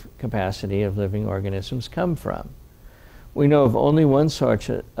adaptive capacity of living organisms come from? We know of only one source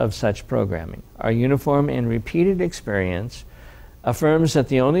of such programming. Our uniform and repeated experience affirms that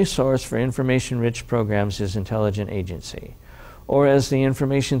the only source for information-rich programs is intelligent agency. Or as the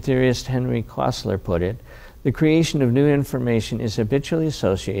information theorist Henry Klausler put it, the creation of new information is habitually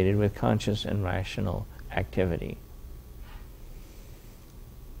associated with conscious and rational activity.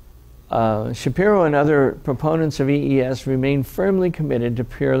 Shapiro and other proponents of EES remain firmly committed to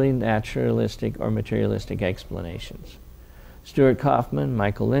purely naturalistic or materialistic explanations. Stuart Kaufman,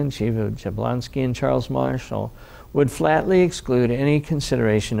 Michael Lynch, Eva Jablonski, and Charles Marshall would flatly exclude any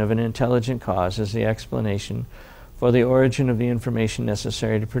consideration of an intelligent cause as the explanation for the origin of the information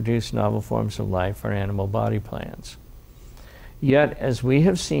necessary to produce novel forms of life or animal body plans. Yet, as we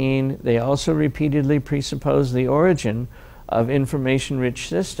have seen, they also repeatedly presuppose the origin of information-rich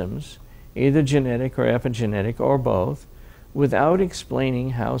systems, either genetic or epigenetic or both, without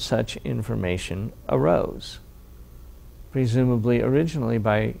explaining how such information arose, presumably originally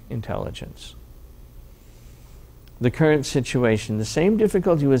by intelligence. the current situation. The same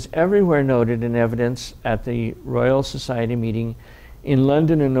difficulty was everywhere noted in evidence at the Royal Society meeting in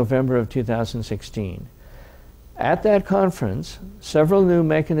London in November of 2016. At that conference, several new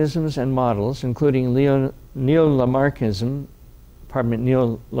mechanisms and models, including neo-Lamarckian,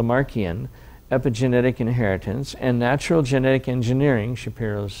 epigenetic inheritance, and natural genetic engineering,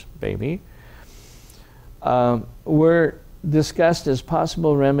 Shapiro's baby, were discussed as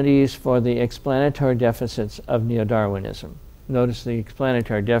possible remedies for the explanatory deficits of neo-Darwinism. Notice the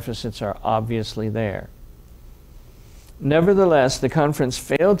explanatory deficits are obviously there. Nevertheless, the conference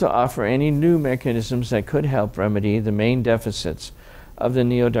failed to offer any new mechanisms that could help remedy the main deficits of the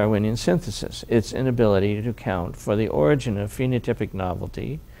neo-Darwinian synthesis, its inability to account for the origin of phenotypic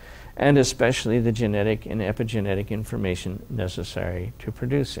novelty, and especially the genetic and epigenetic information necessary to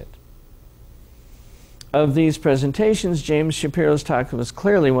produce it. Of these presentations, James Shapiro's talk was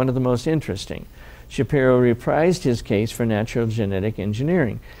clearly one of the most interesting. Shapiro reprised his case for natural genetic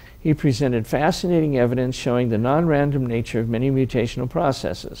engineering. He presented fascinating evidence showing the non-random nature of many mutational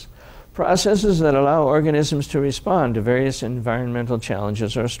processes that allow organisms to respond to various environmental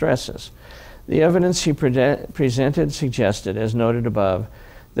challenges or stresses. The evidence he presented suggested, as noted above,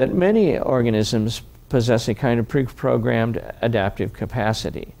 that many organisms possess a kind of pre-programmed adaptive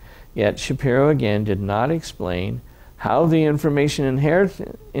capacity. Yet Shapiro again did not explain how the information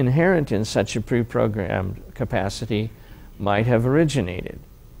inherent in such a pre-programmed capacity might have originated.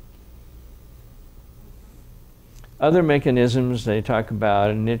 Other mechanisms they talk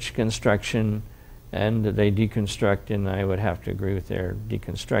about, niche construction, and they deconstruct, and I would have to agree with their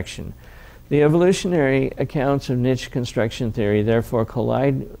deconstruction. The evolutionary accounts of niche construction theory therefore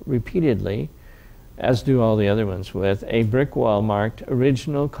collide repeatedly, as do all the other ones, with a brick wall marked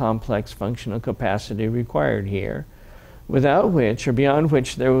original complex functional capacity required here, without which or beyond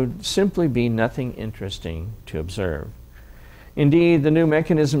which there would simply be nothing interesting to observe. Indeed, the new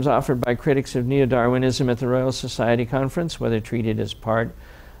mechanisms offered by critics of neo-Darwinism at the Royal Society Conference, whether treated as part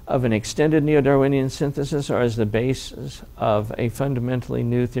of an extended neo-Darwinian synthesis or as the basis of a fundamentally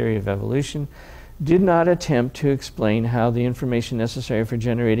new theory of evolution, did not attempt to explain how the information necessary for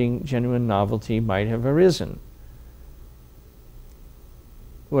generating genuine novelty might have arisen,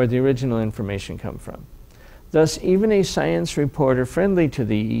 where the original information come from. Thus, even a science reporter friendly to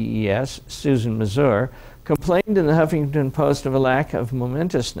the EES, Susan Mazur, complained in the Huffington Post of a lack of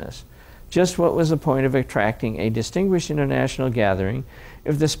momentousness. Just what was the point of attracting a distinguished international gathering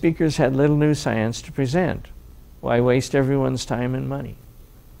if the speakers had little new science to present? Why waste everyone's time and money?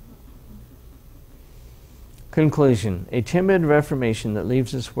 Conclusion, a timid reformation that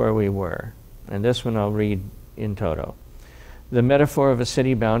leaves us where we were. And this one I'll read in toto. The metaphor of a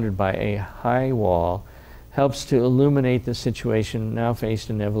city bounded by a high wall helps to illuminate the situation now faced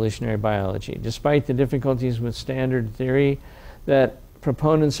in evolutionary biology. Despite the difficulties with standard theory that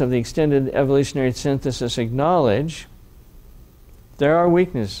proponents of the extended evolutionary synthesis acknowledge, there are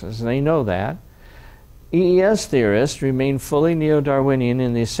weaknesses, they know that. EES theorists remain fully neo-Darwinian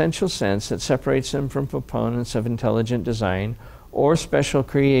in the essential sense that separates them from proponents of intelligent design or special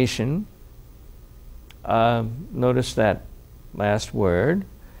creation. Notice that last word.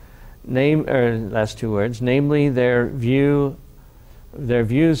 Last two words, namely their views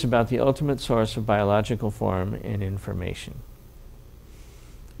about the ultimate source of biological form and information.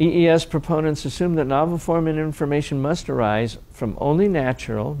 EES proponents assume that novel form and information must arise from only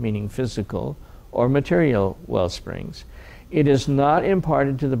natural, meaning physical, or material wellsprings. It is not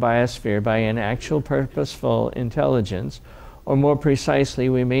imparted to the biosphere by an actual purposeful intelligence, or more precisely,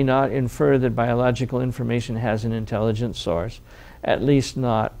 we may not infer that biological information has an intelligent source, at least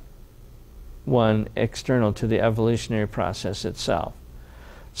not one external to the evolutionary process itself.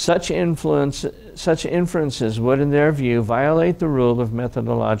 Such inferences would, in their view, violate the rule of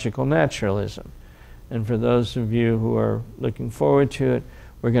methodological naturalism. And for those of you who are looking forward to it,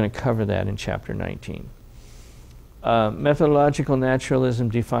 we're going to cover that in Chapter 19. Methodological naturalism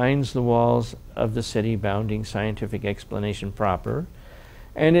defines the walls of the city bounding scientific explanation proper,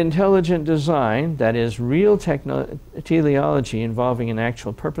 and intelligent design, that is, real teleology involving an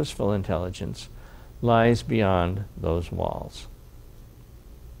actual purposeful intelligence, lies beyond those walls.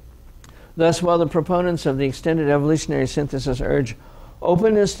 Thus, while the proponents of the extended evolutionary synthesis urge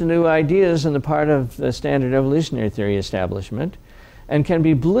openness to new ideas on the part of the standard evolutionary theory establishment, and can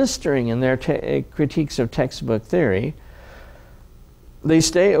be blistering in their critiques of textbook theory, they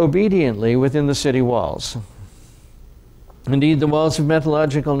stay obediently within the city walls. Indeed, the walls of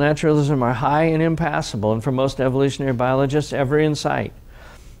methodological naturalism are high and impassable, and for most evolutionary biologists, ever in sight.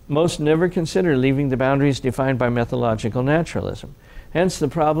 Most never consider leaving the boundaries defined by methodological naturalism. Hence the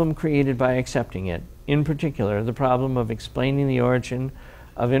problem created by accepting it, in particular the problem of explaining the origin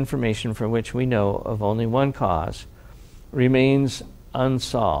of information for which we know of only one cause, remains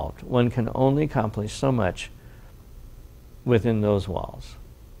unsolved. One can only accomplish so much within those walls.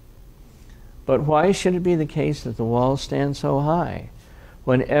 But why should it be the case that the walls stand so high,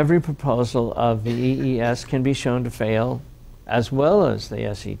 when every proposal of the EES can be shown to fail, as well as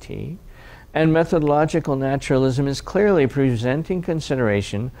the SET, and methodological naturalism is clearly presenting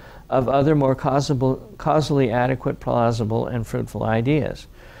consideration of other more causally adequate, plausible, and fruitful ideas?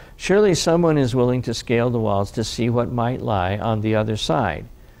 Surely someone is willing to scale the walls to see what might lie on the other side.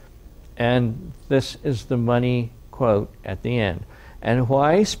 And this is the money quote at the end. And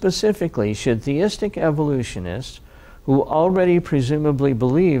why specifically should theistic evolutionists, who already presumably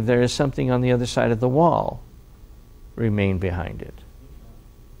believe there is something on the other side of the wall, remain behind it?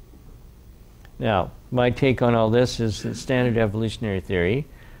 Now, my take on all this is that standard evolutionary theory,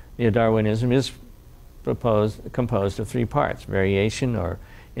 neo-Darwinism, is composed of three parts: variation, or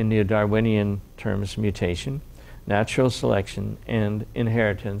in neo-Darwinian terms, mutation, natural selection, and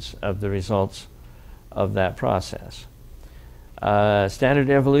inheritance of the results of that process. Standard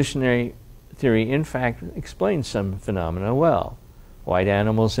evolutionary theory, in fact, explains some phenomena well. White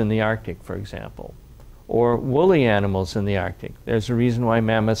animals in the Arctic, for example, or woolly animals in the Arctic. There's a reason why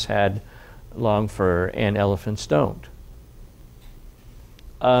mammoths had long fur and elephants don't.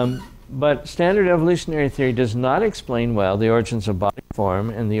 But standard evolutionary theory does not explain well the origins of body form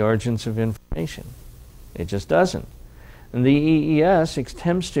and the origins of information. It just doesn't. And the EES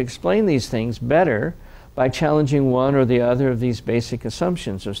attempts to explain these things better by challenging one or the other of these basic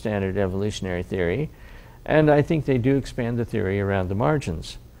assumptions of standard evolutionary theory, and I think they do expand the theory around the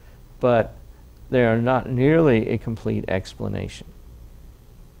margins, but they are not nearly a complete explanation.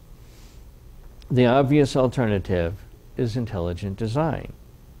 The obvious alternative is intelligent design.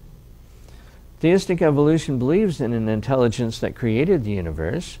 Theistic evolution believes in an intelligence that created the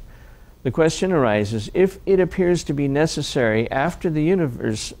universe. The question arises, if it appears to be necessary after the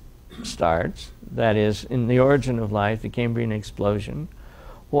universe starts, that is, in the origin of life, the Cambrian explosion,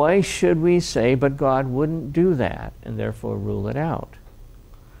 why should we say, but God wouldn't do that, and therefore rule it out?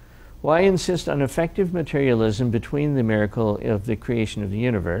 Why insist on effective materialism between the miracle of the creation of the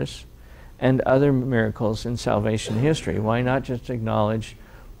universe and other miracles in salvation history? Why not just acknowledge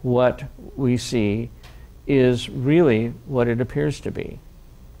what we see is really what it appears to be?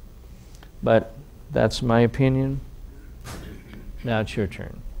 But that's my opinion. Now it's your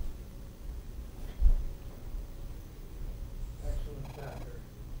turn.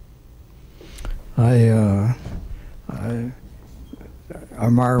 I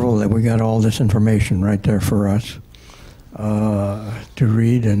marvel that we got all this information right there for us to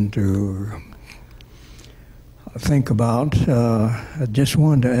read and to think about. I just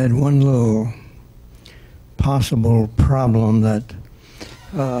wanted to add one little possible problem that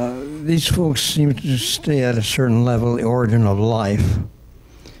these folks seem to stay at a certain level, the origin of life,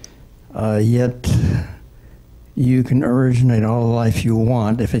 yet you can originate all the life you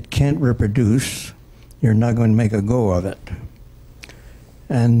want. If it can't reproduce, you're not going to make a go of it.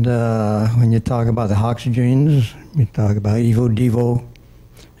 And when you talk about the Hox genes, you talk about Evo, Devo,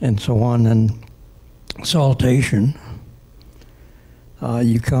 and so on, and saltation,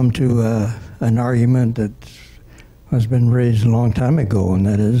 you come to an argument that has been raised a long time ago, and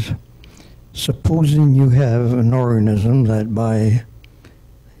that is, supposing you have an organism that by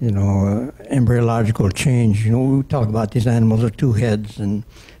embryological change, we talk about these animals with two heads and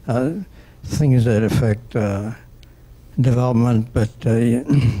things that affect development, but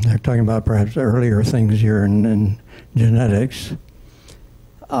they're talking about perhaps earlier things here in genetics.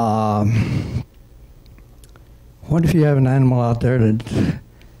 What if you have an animal out there that,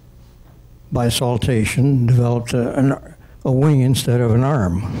 by saltation, developed a wing instead of an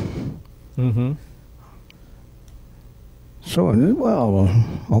arm? Mm-hmm. So, well,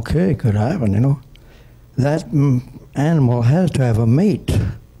 okay, could happen, That animal has to have a mate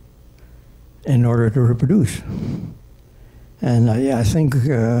in order to reproduce. And I think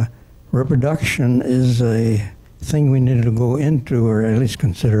reproduction is a thing we need to go into, or at least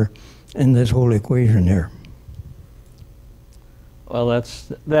consider, in this whole equation here. Well,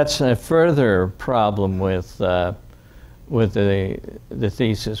 that's a further problem with the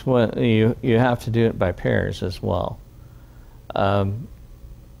thesis. Well, you have to do it by pairs as well. And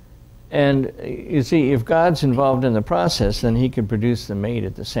you see, if God's involved in the process, then he could produce the mate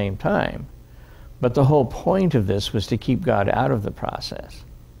at the same time. But the whole point of this was to keep God out of the process.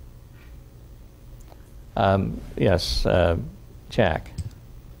 Yes, Jack.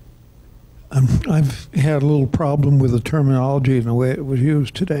 I've had a little problem with the terminology and the way it was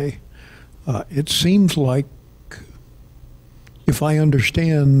used today. It seems like, if I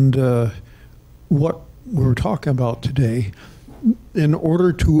understand what we're talking about today, in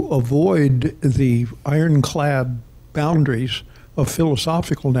order to avoid the ironclad boundaries of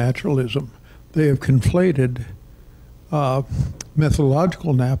philosophical naturalism, they have conflated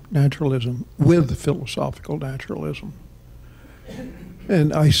methodological naturalism with philosophical naturalism.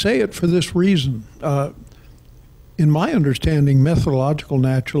 And I say it for this reason. In my understanding, methodological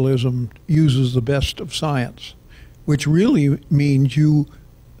naturalism uses the best of science, which really means you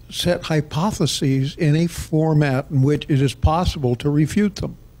set hypotheses in a format in which it is possible to refute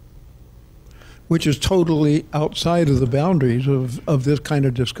them, which is totally outside of the boundaries of this kind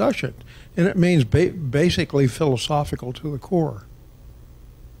of discussion. And it means basically philosophical to the core.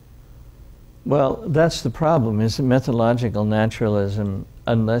 Well, that's the problem, is that methodological naturalism,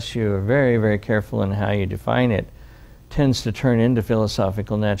 unless you're very, very careful in how you define it, tends to turn into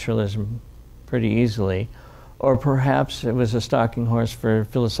philosophical naturalism pretty easily. Or perhaps it was a stalking horse for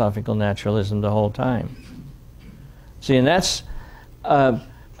philosophical naturalism the whole time. See, and that's,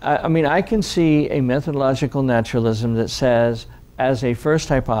 I mean, I can see a methodological naturalism that says, as a first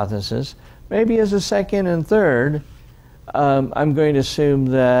hypothesis, maybe as a second and third, I'm going to assume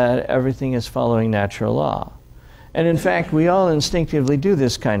that everything is following natural law. And in fact, we all instinctively do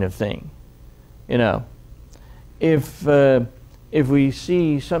this kind of thing. You know, if we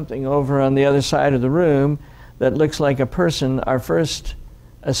see something over on the other side of the room that looks like a person, our first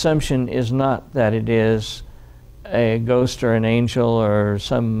assumption is not that it is a ghost or an angel or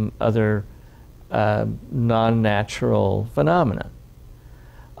some other non-natural phenomena.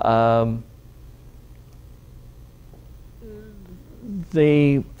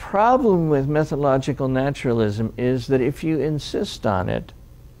 The problem with methodological naturalism is that if you insist on it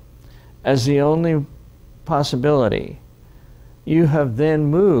as the only possibility, you have then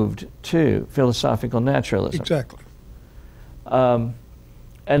moved to philosophical naturalism. Exactly. And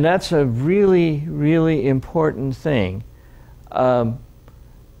that's a really, really important thing. And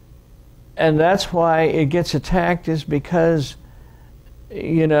that's why it gets attacked, is because,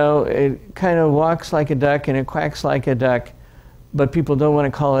 you know, it kind of walks like a duck and it quacks like a duck, but people don't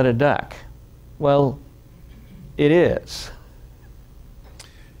want to call it a duck. Well, it is.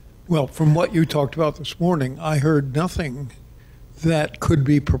 Well, from what you talked about this morning, I heard nothing that could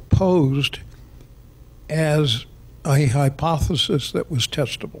be proposed as a hypothesis that was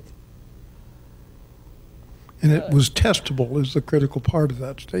testable. And it was testable is the critical part of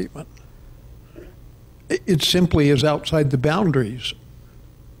that statement. It simply is outside the boundaries,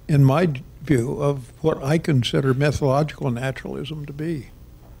 in my view, of what I consider methodological naturalism to be.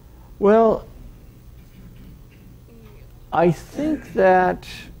 Well, I think that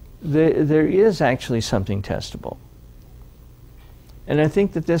there is actually something testable. And I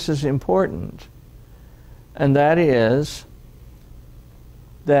think that this is important. And that is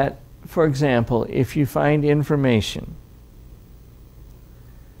that, for example, if you find information,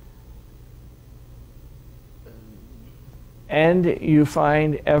 and you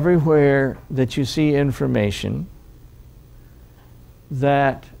find everywhere that you see information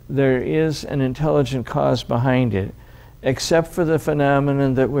that there is an intelligent cause behind it, except for the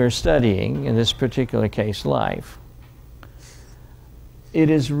phenomenon that we're studying, in this particular case, life, it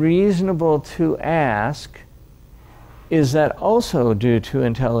is reasonable to ask, is that also due to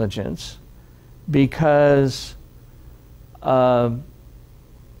intelligence? Because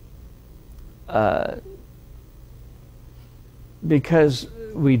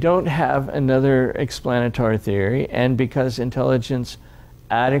we don't have another explanatory theory, and because intelligence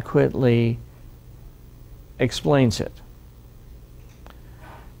adequately explains it.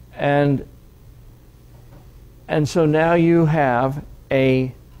 And so now you have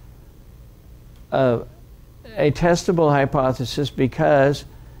a testable hypothesis because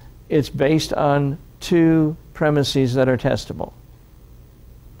it's based on two premises that are testable.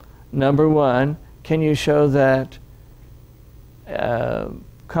 Number one, can you show that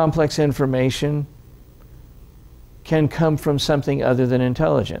complex information can come from something other than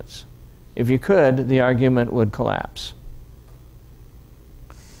intelligence? If you could, the argument would collapse.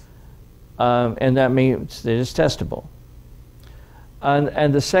 And that means that it's testable.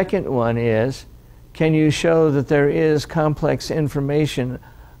 And the second one is, can you show that there is complex information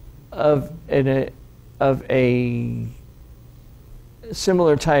of a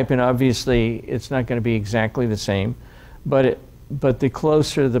similar type, and obviously it's not going to be exactly the same, but the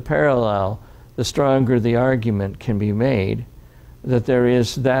closer the parallel, the stronger the argument can be made that there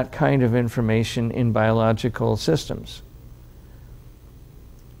is that kind of information in biological systems.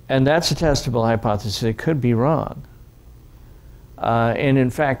 And that's a testable hypothesis. It could be wrong. And in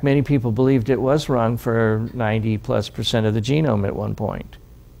fact, many people believed it was wrong for 90+% of the genome at one point.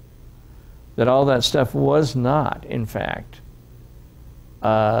 That all that stuff was not, in fact,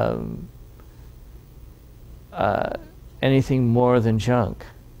 anything more than junk.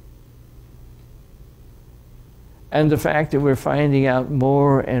 And the fact that we're finding out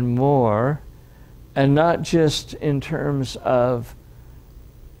more and more, and not just in terms of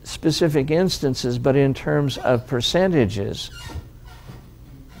specific instances, but in terms of percentages.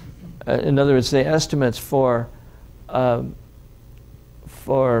 In other words, the estimates for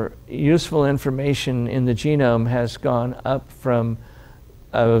useful information in the genome has gone up from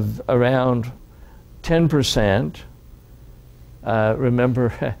around 10%.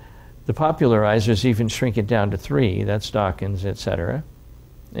 Remember, the popularizers even shrink it down to 3. That's Dawkins, etc.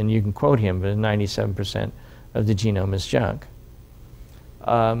 And you can quote him, but 97% of the genome is junk.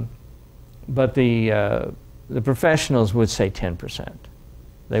 But the professionals would say 10%.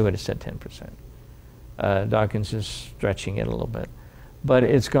 They would have said 10%. Dawkins is stretching it a little bit. But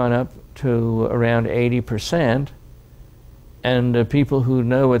it's gone up to around 80%. And the people who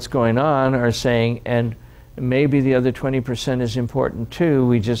know what's going on are saying, and maybe the other 20% is important too,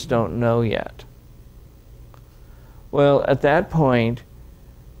 we just don't know yet. Well, at that point,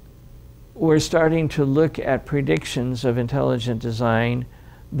 we're starting to look at predictions of intelligent design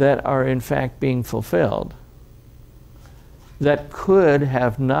that are in fact being fulfilled, that could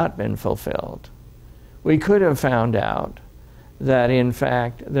have not been fulfilled. We could have found out that in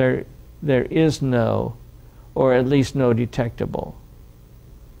fact there is no, or at least no detectable.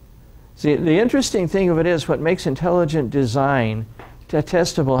 See, the interesting thing of it is what makes intelligent design a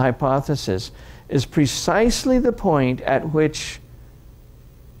testable hypothesis is precisely the point at which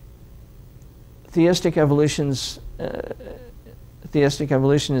theistic evolutionists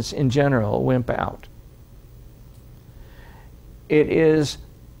in general wimp out. It is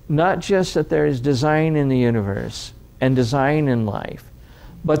not just that there is design in the universe and design in life,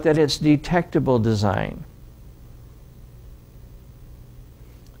 but that it's detectable design.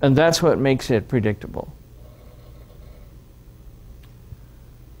 And that's what makes it predictable.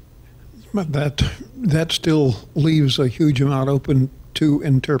 But that still leaves a huge amount open to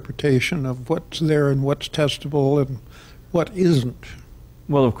interpretation of what's there and what's testable and what isn't.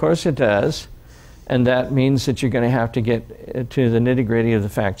 Well, of course it does. And that means that you're going to have to get to the nitty-gritty of the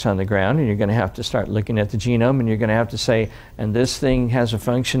facts on the ground, and you're going to have to start looking at the genome, and you're going to have to say, and this thing has a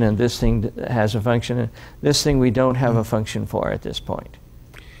function, and this thing has a function, and this thing we don't have a function for at this point.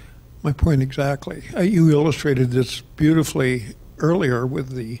 My point exactly. You illustrated this beautifully earlier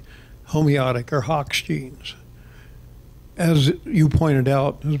with the homeotic or Hox genes. As you pointed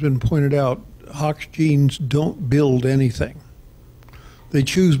out, has been pointed out, Hox genes don't build anything. They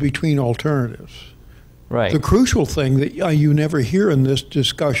choose between alternatives. Right. The crucial thing that you never hear in this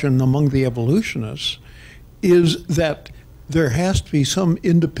discussion among the evolutionists is that there has to be some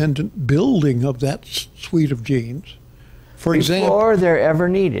independent building of that suite of genes. For example, before they're ever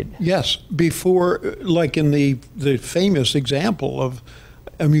needed. Yes, before, like in the famous example of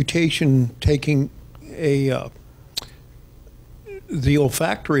a mutation taking the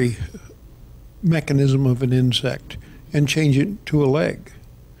olfactory mechanism of an insect and change it to a leg.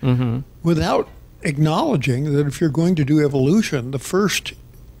 Mm-hmm. Without acknowledging that if you're going to do evolution, the first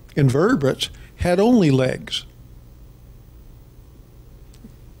invertebrates had only legs.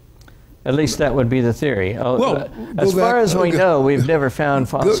 At least that would be the theory. As far as we know, we've never found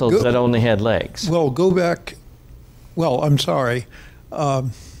fossils that only had legs. Well, go back. Well, I'm sorry. I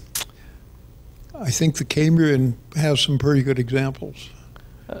think the Cambrian has some pretty good examples.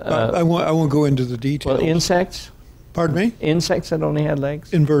 I won't go into the details. Well, insects? Pardon me? Insects that only had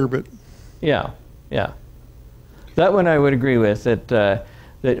legs? Invertebrate. Yeah, yeah. That one I would agree with, that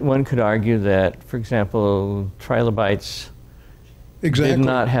one could argue that, for example, trilobites did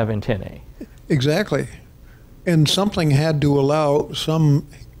not have antennae. Exactly. And something had to allow some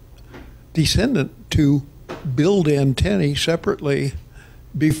descendant to build antennae separately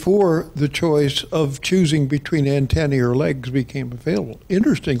before the choice of choosing between antennae or legs became available.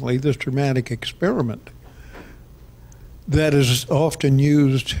 Interestingly, this dramatic experiment that is often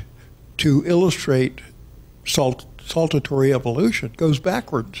used to illustrate saltatory evolution goes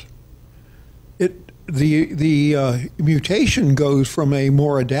backwards. The mutation goes from a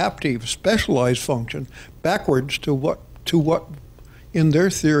more adaptive, specialized function backwards to what in their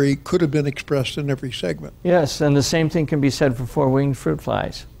theory could have been expressed in every segment. Yes, and the same thing can be said for four-winged fruit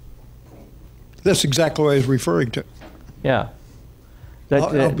flies. That's exactly what I was referring to. Yeah.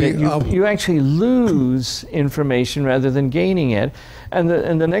 that you actually lose information rather than gaining it. And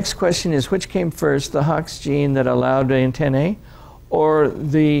the next question is, which came first, the Hox gene that allowed the antennae, or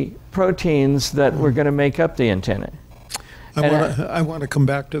the proteins that were going to make up the antennae? I want to come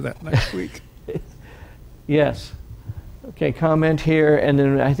back to that next week. Yes. Okay, comment here, and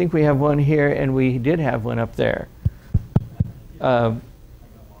then I think we have one here, and we did have one up there. You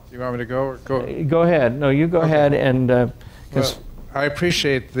want me to go? Or go? Go ahead. No, you go ahead, and well, I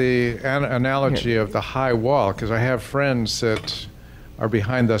appreciate the analogy of the high wall, because I have friends that are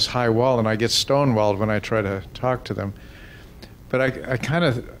behind this high wall, and I get stonewalled when I try to talk to them. But I kind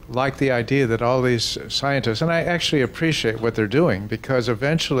of like the idea that all these scientists, and I actually appreciate what they're doing, because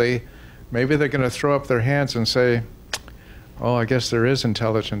eventually maybe they're going to throw up their hands and say, oh, I guess there is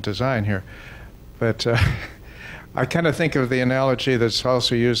intelligent design here. But I kind of think of the analogy that's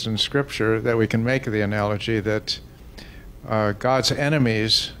also used in Scripture, that we can make the analogy that God's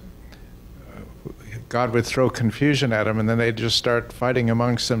enemies, God would throw confusion at them, and then they'd just start fighting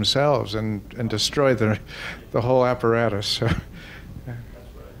amongst themselves and destroy the whole apparatus. So.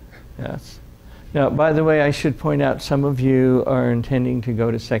 Yes. Now, by the way, I should point out, some of you are intending to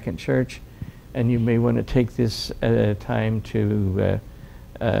go to Second Church, and you may want to take this time to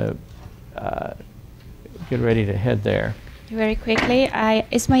get ready to head there. Very quickly,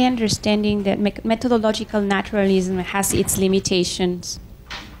 it's my understanding that methodological naturalism has its limitations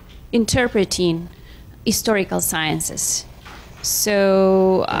interpreting historical sciences.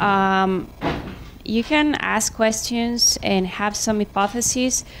 So you can ask questions and have some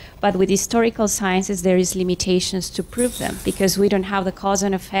hypotheses, but with historical sciences there is limitations to prove them, because we don't have the cause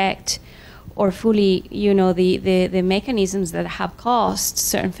and effect, or fully, the mechanisms that have caused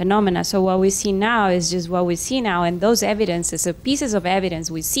certain phenomena. So what we see now is just what we see now, and those evidences, so pieces of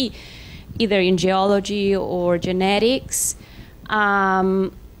evidence we see, either in geology or genetics,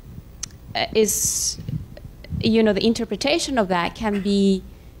 is, the interpretation of that can be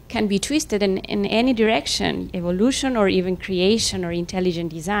twisted in any direction, evolution or even creation or intelligent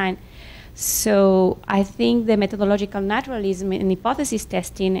design. So I think the methodological naturalism in hypothesis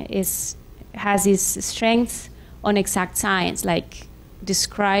testing has its strengths on exact science, like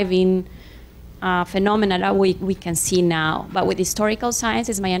describing phenomena that we can see now. But with historical science,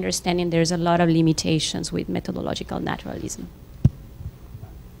 it's my understanding there's a lot of limitations with methodological naturalism,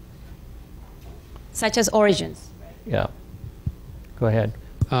 such as origins. Yeah. Go ahead.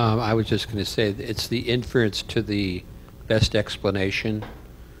 I was just going to say it's the inference to the best explanation,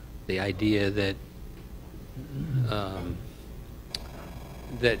 the idea that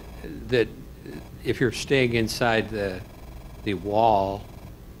that if you're staying inside the wall,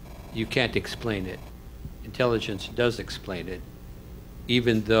 you can't explain it. Intelligence does explain it,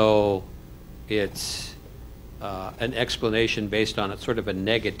 even though it's an explanation based on a sort of a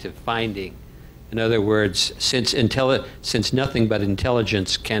negative finding. In other words, since nothing but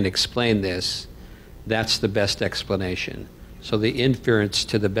intelligence can explain this, that's the best explanation. So the inference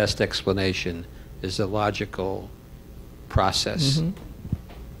to the best explanation is a logical process. Mm-hmm.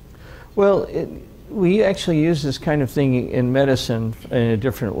 Well, we actually use this kind of thing in medicine in a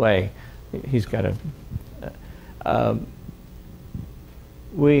different way. He's got a...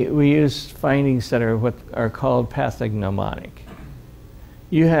 we use findings that are what are called pathognomonic.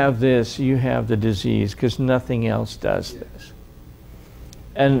 You have this, you have the disease, because nothing else does this.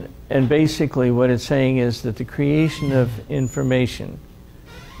 And basically what it's saying is that the creation of information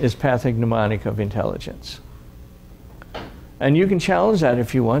is pathognomonic of intelligence. And you can challenge that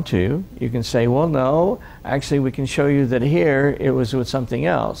if you want to. You can say, well, no, actually we can show you that here it was with something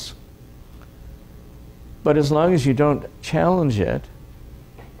else. But as long as you don't challenge it,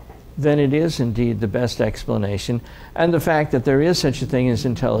 then it is indeed the best explanation. And the fact that there is such a thing as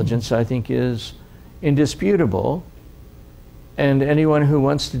intelligence, I think, is indisputable. And anyone who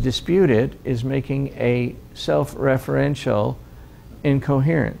wants to dispute it is making a self-referential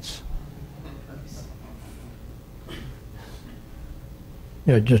incoherence.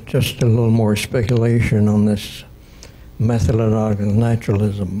 Yeah, just a little more speculation on this methodological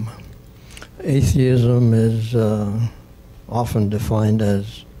naturalism. Atheism is often defined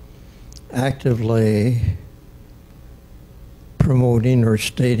as actively promoting or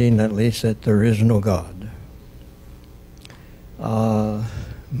stating at least that there is no God.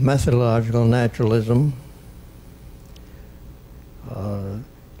 Methodological naturalism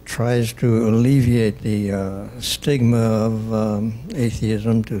tries to alleviate the stigma of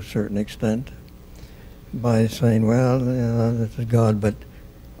atheism to a certain extent by saying, well, this is God, but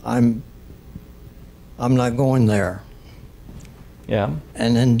I'm not going there. Yeah.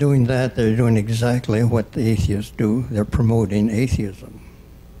 And in doing that, they're doing exactly what the atheists do. They're promoting atheism.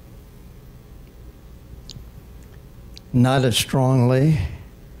 not as strongly,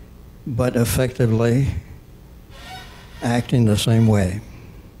 but effectively acting the same way?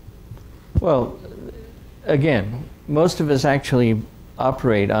 Well, again, most of us actually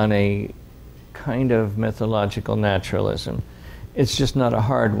operate on a kind of methodological naturalism. It's just not a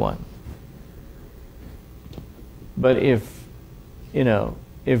hard one. But if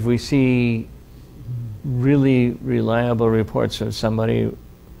we see really reliable reports of somebody who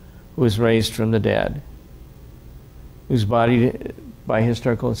was raised from the dead, whose body, by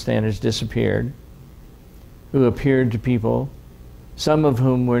historical standards, disappeared, who appeared to people, some of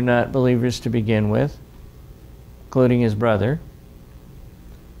whom were not believers to begin with, including his brother,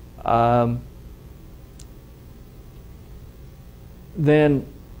 then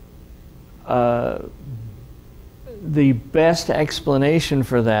the best explanation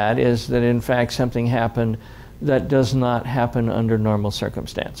for that is that in fact something happened that does not happen under normal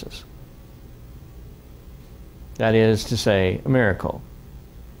circumstances. That is to say, a miracle.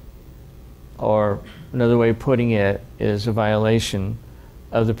 Or another way of putting it is a violation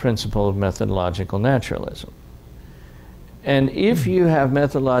of the principle of methodological naturalism. And if you have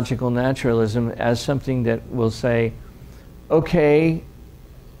methodological naturalism as something that will say, okay,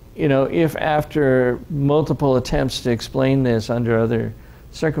 if after multiple attempts to explain this under other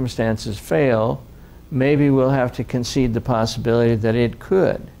circumstances fail, maybe we'll have to concede the possibility that it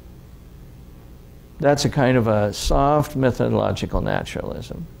could. That's a kind of a soft methodological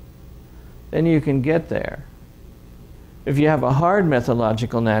naturalism. Then you can get there. If you have a hard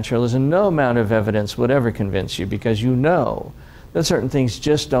methodological naturalism, no amount of evidence would ever convince you, because you know that certain things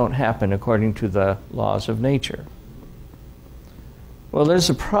just don't happen according to the laws of nature. Well, there's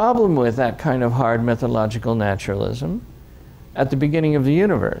a problem with that kind of hard methodological naturalism. At the beginning of the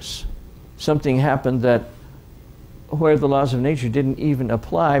universe, something happened where the laws of nature didn't even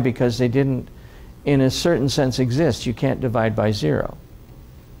apply because they didn't, in a certain sense, exist. You can't divide by zero.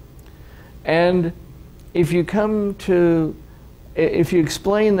 And if you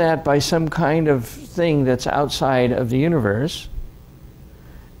explain that by some kind of thing that's outside of the universe,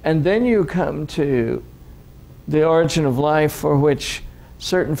 and then you come to the origin of life for which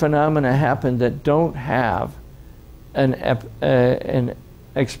certain phenomena happen that don't have an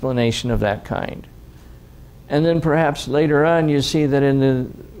explanation of that kind. And then perhaps later on you see that in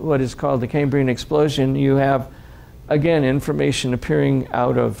what is called the Cambrian explosion, you have, again, information appearing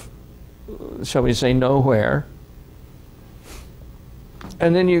out of, shall we say, nowhere.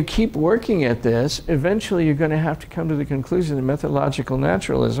 And then you keep working at this, eventually you're going to have to come to the conclusion that methodological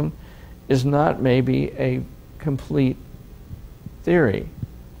naturalism is not maybe a complete theory.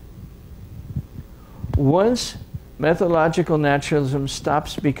 Once methodological naturalism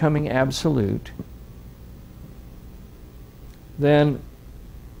stops becoming absolute, then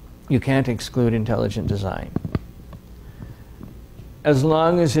you can't exclude intelligent design. As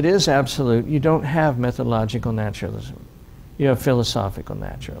long as it is absolute, you don't have methodological naturalism. You have philosophical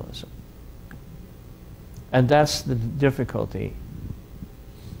naturalism. And that's the difficulty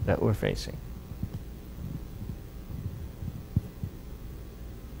that we're facing.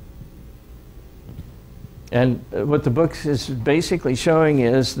 And what the book is basically showing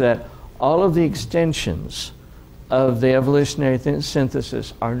is that all of the extensions of the evolutionary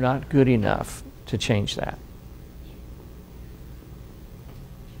synthesis are not good enough to change that.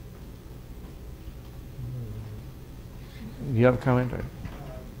 You have a comment? Or?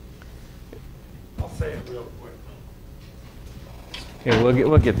 I'll say it real quick. Here,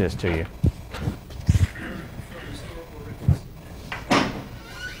 we'll get this to you.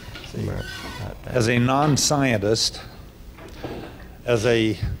 As a non-scientist, as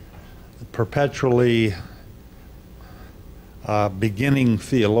a perpetually beginning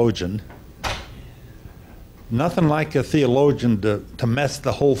theologian, nothing like a theologian to mess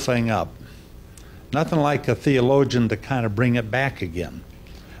the whole thing up. Nothing like a theologian to kind of bring it back again.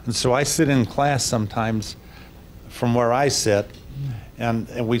 And so I sit in class sometimes from where I sit, and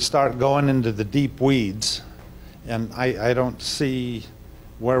we start going into the deep weeds, and I don't see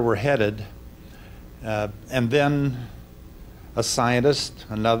where we're headed. And then a scientist,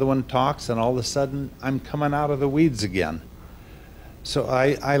 another one talks, and all of a sudden I'm coming out of the weeds again. So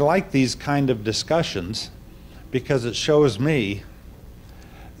I like these kind of discussions because it shows me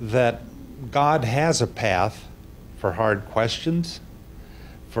that God has a path for hard questions,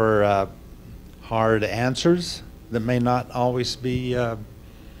 for hard answers that may not always be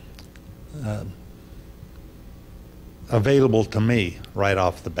available to me right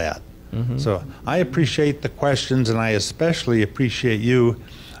off the bat. Mm-hmm. So I appreciate the questions, and I especially appreciate you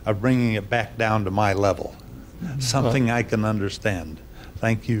bringing it back down to my level, something I can understand.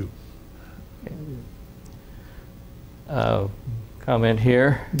 Thank you. comment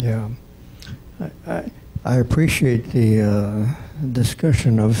here. Yeah. I appreciate the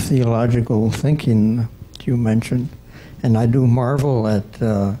discussion of theological thinking that you mentioned, and I do marvel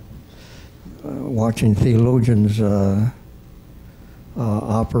at watching theologians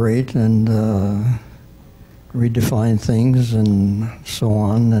operate and redefine things and so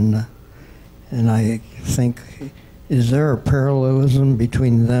on, and I think, is there a parallelism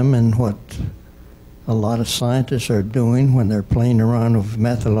between them and what a lot of scientists are doing when they're playing around with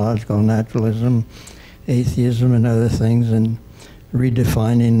methodological naturalism, atheism, and other things, and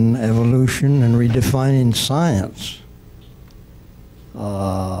redefining evolution and redefining science?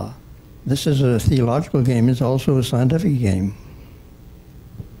 This is a theological game. It's also a scientific game.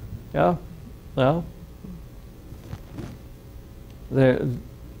 Yeah, well,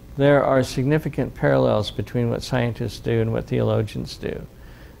 there are significant parallels between what scientists do and what theologians do.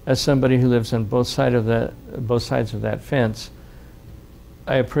 As somebody who lives on both sides of that fence,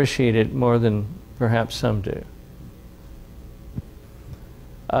 I appreciate it more than perhaps some do.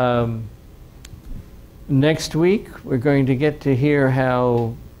 Next week, we're going to get to hear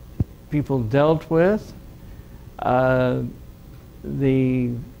how people dealt with the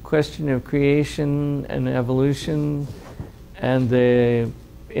question of creation and evolution and the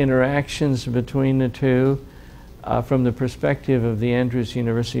interactions between the two from the perspective of the Andrews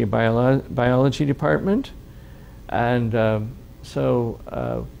University Biology Department. And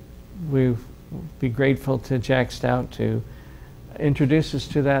so we'll be grateful to Jack Stout to introduce us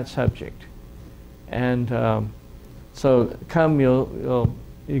to that subject. And so come, you'll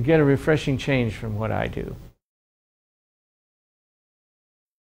get a refreshing change from what I do.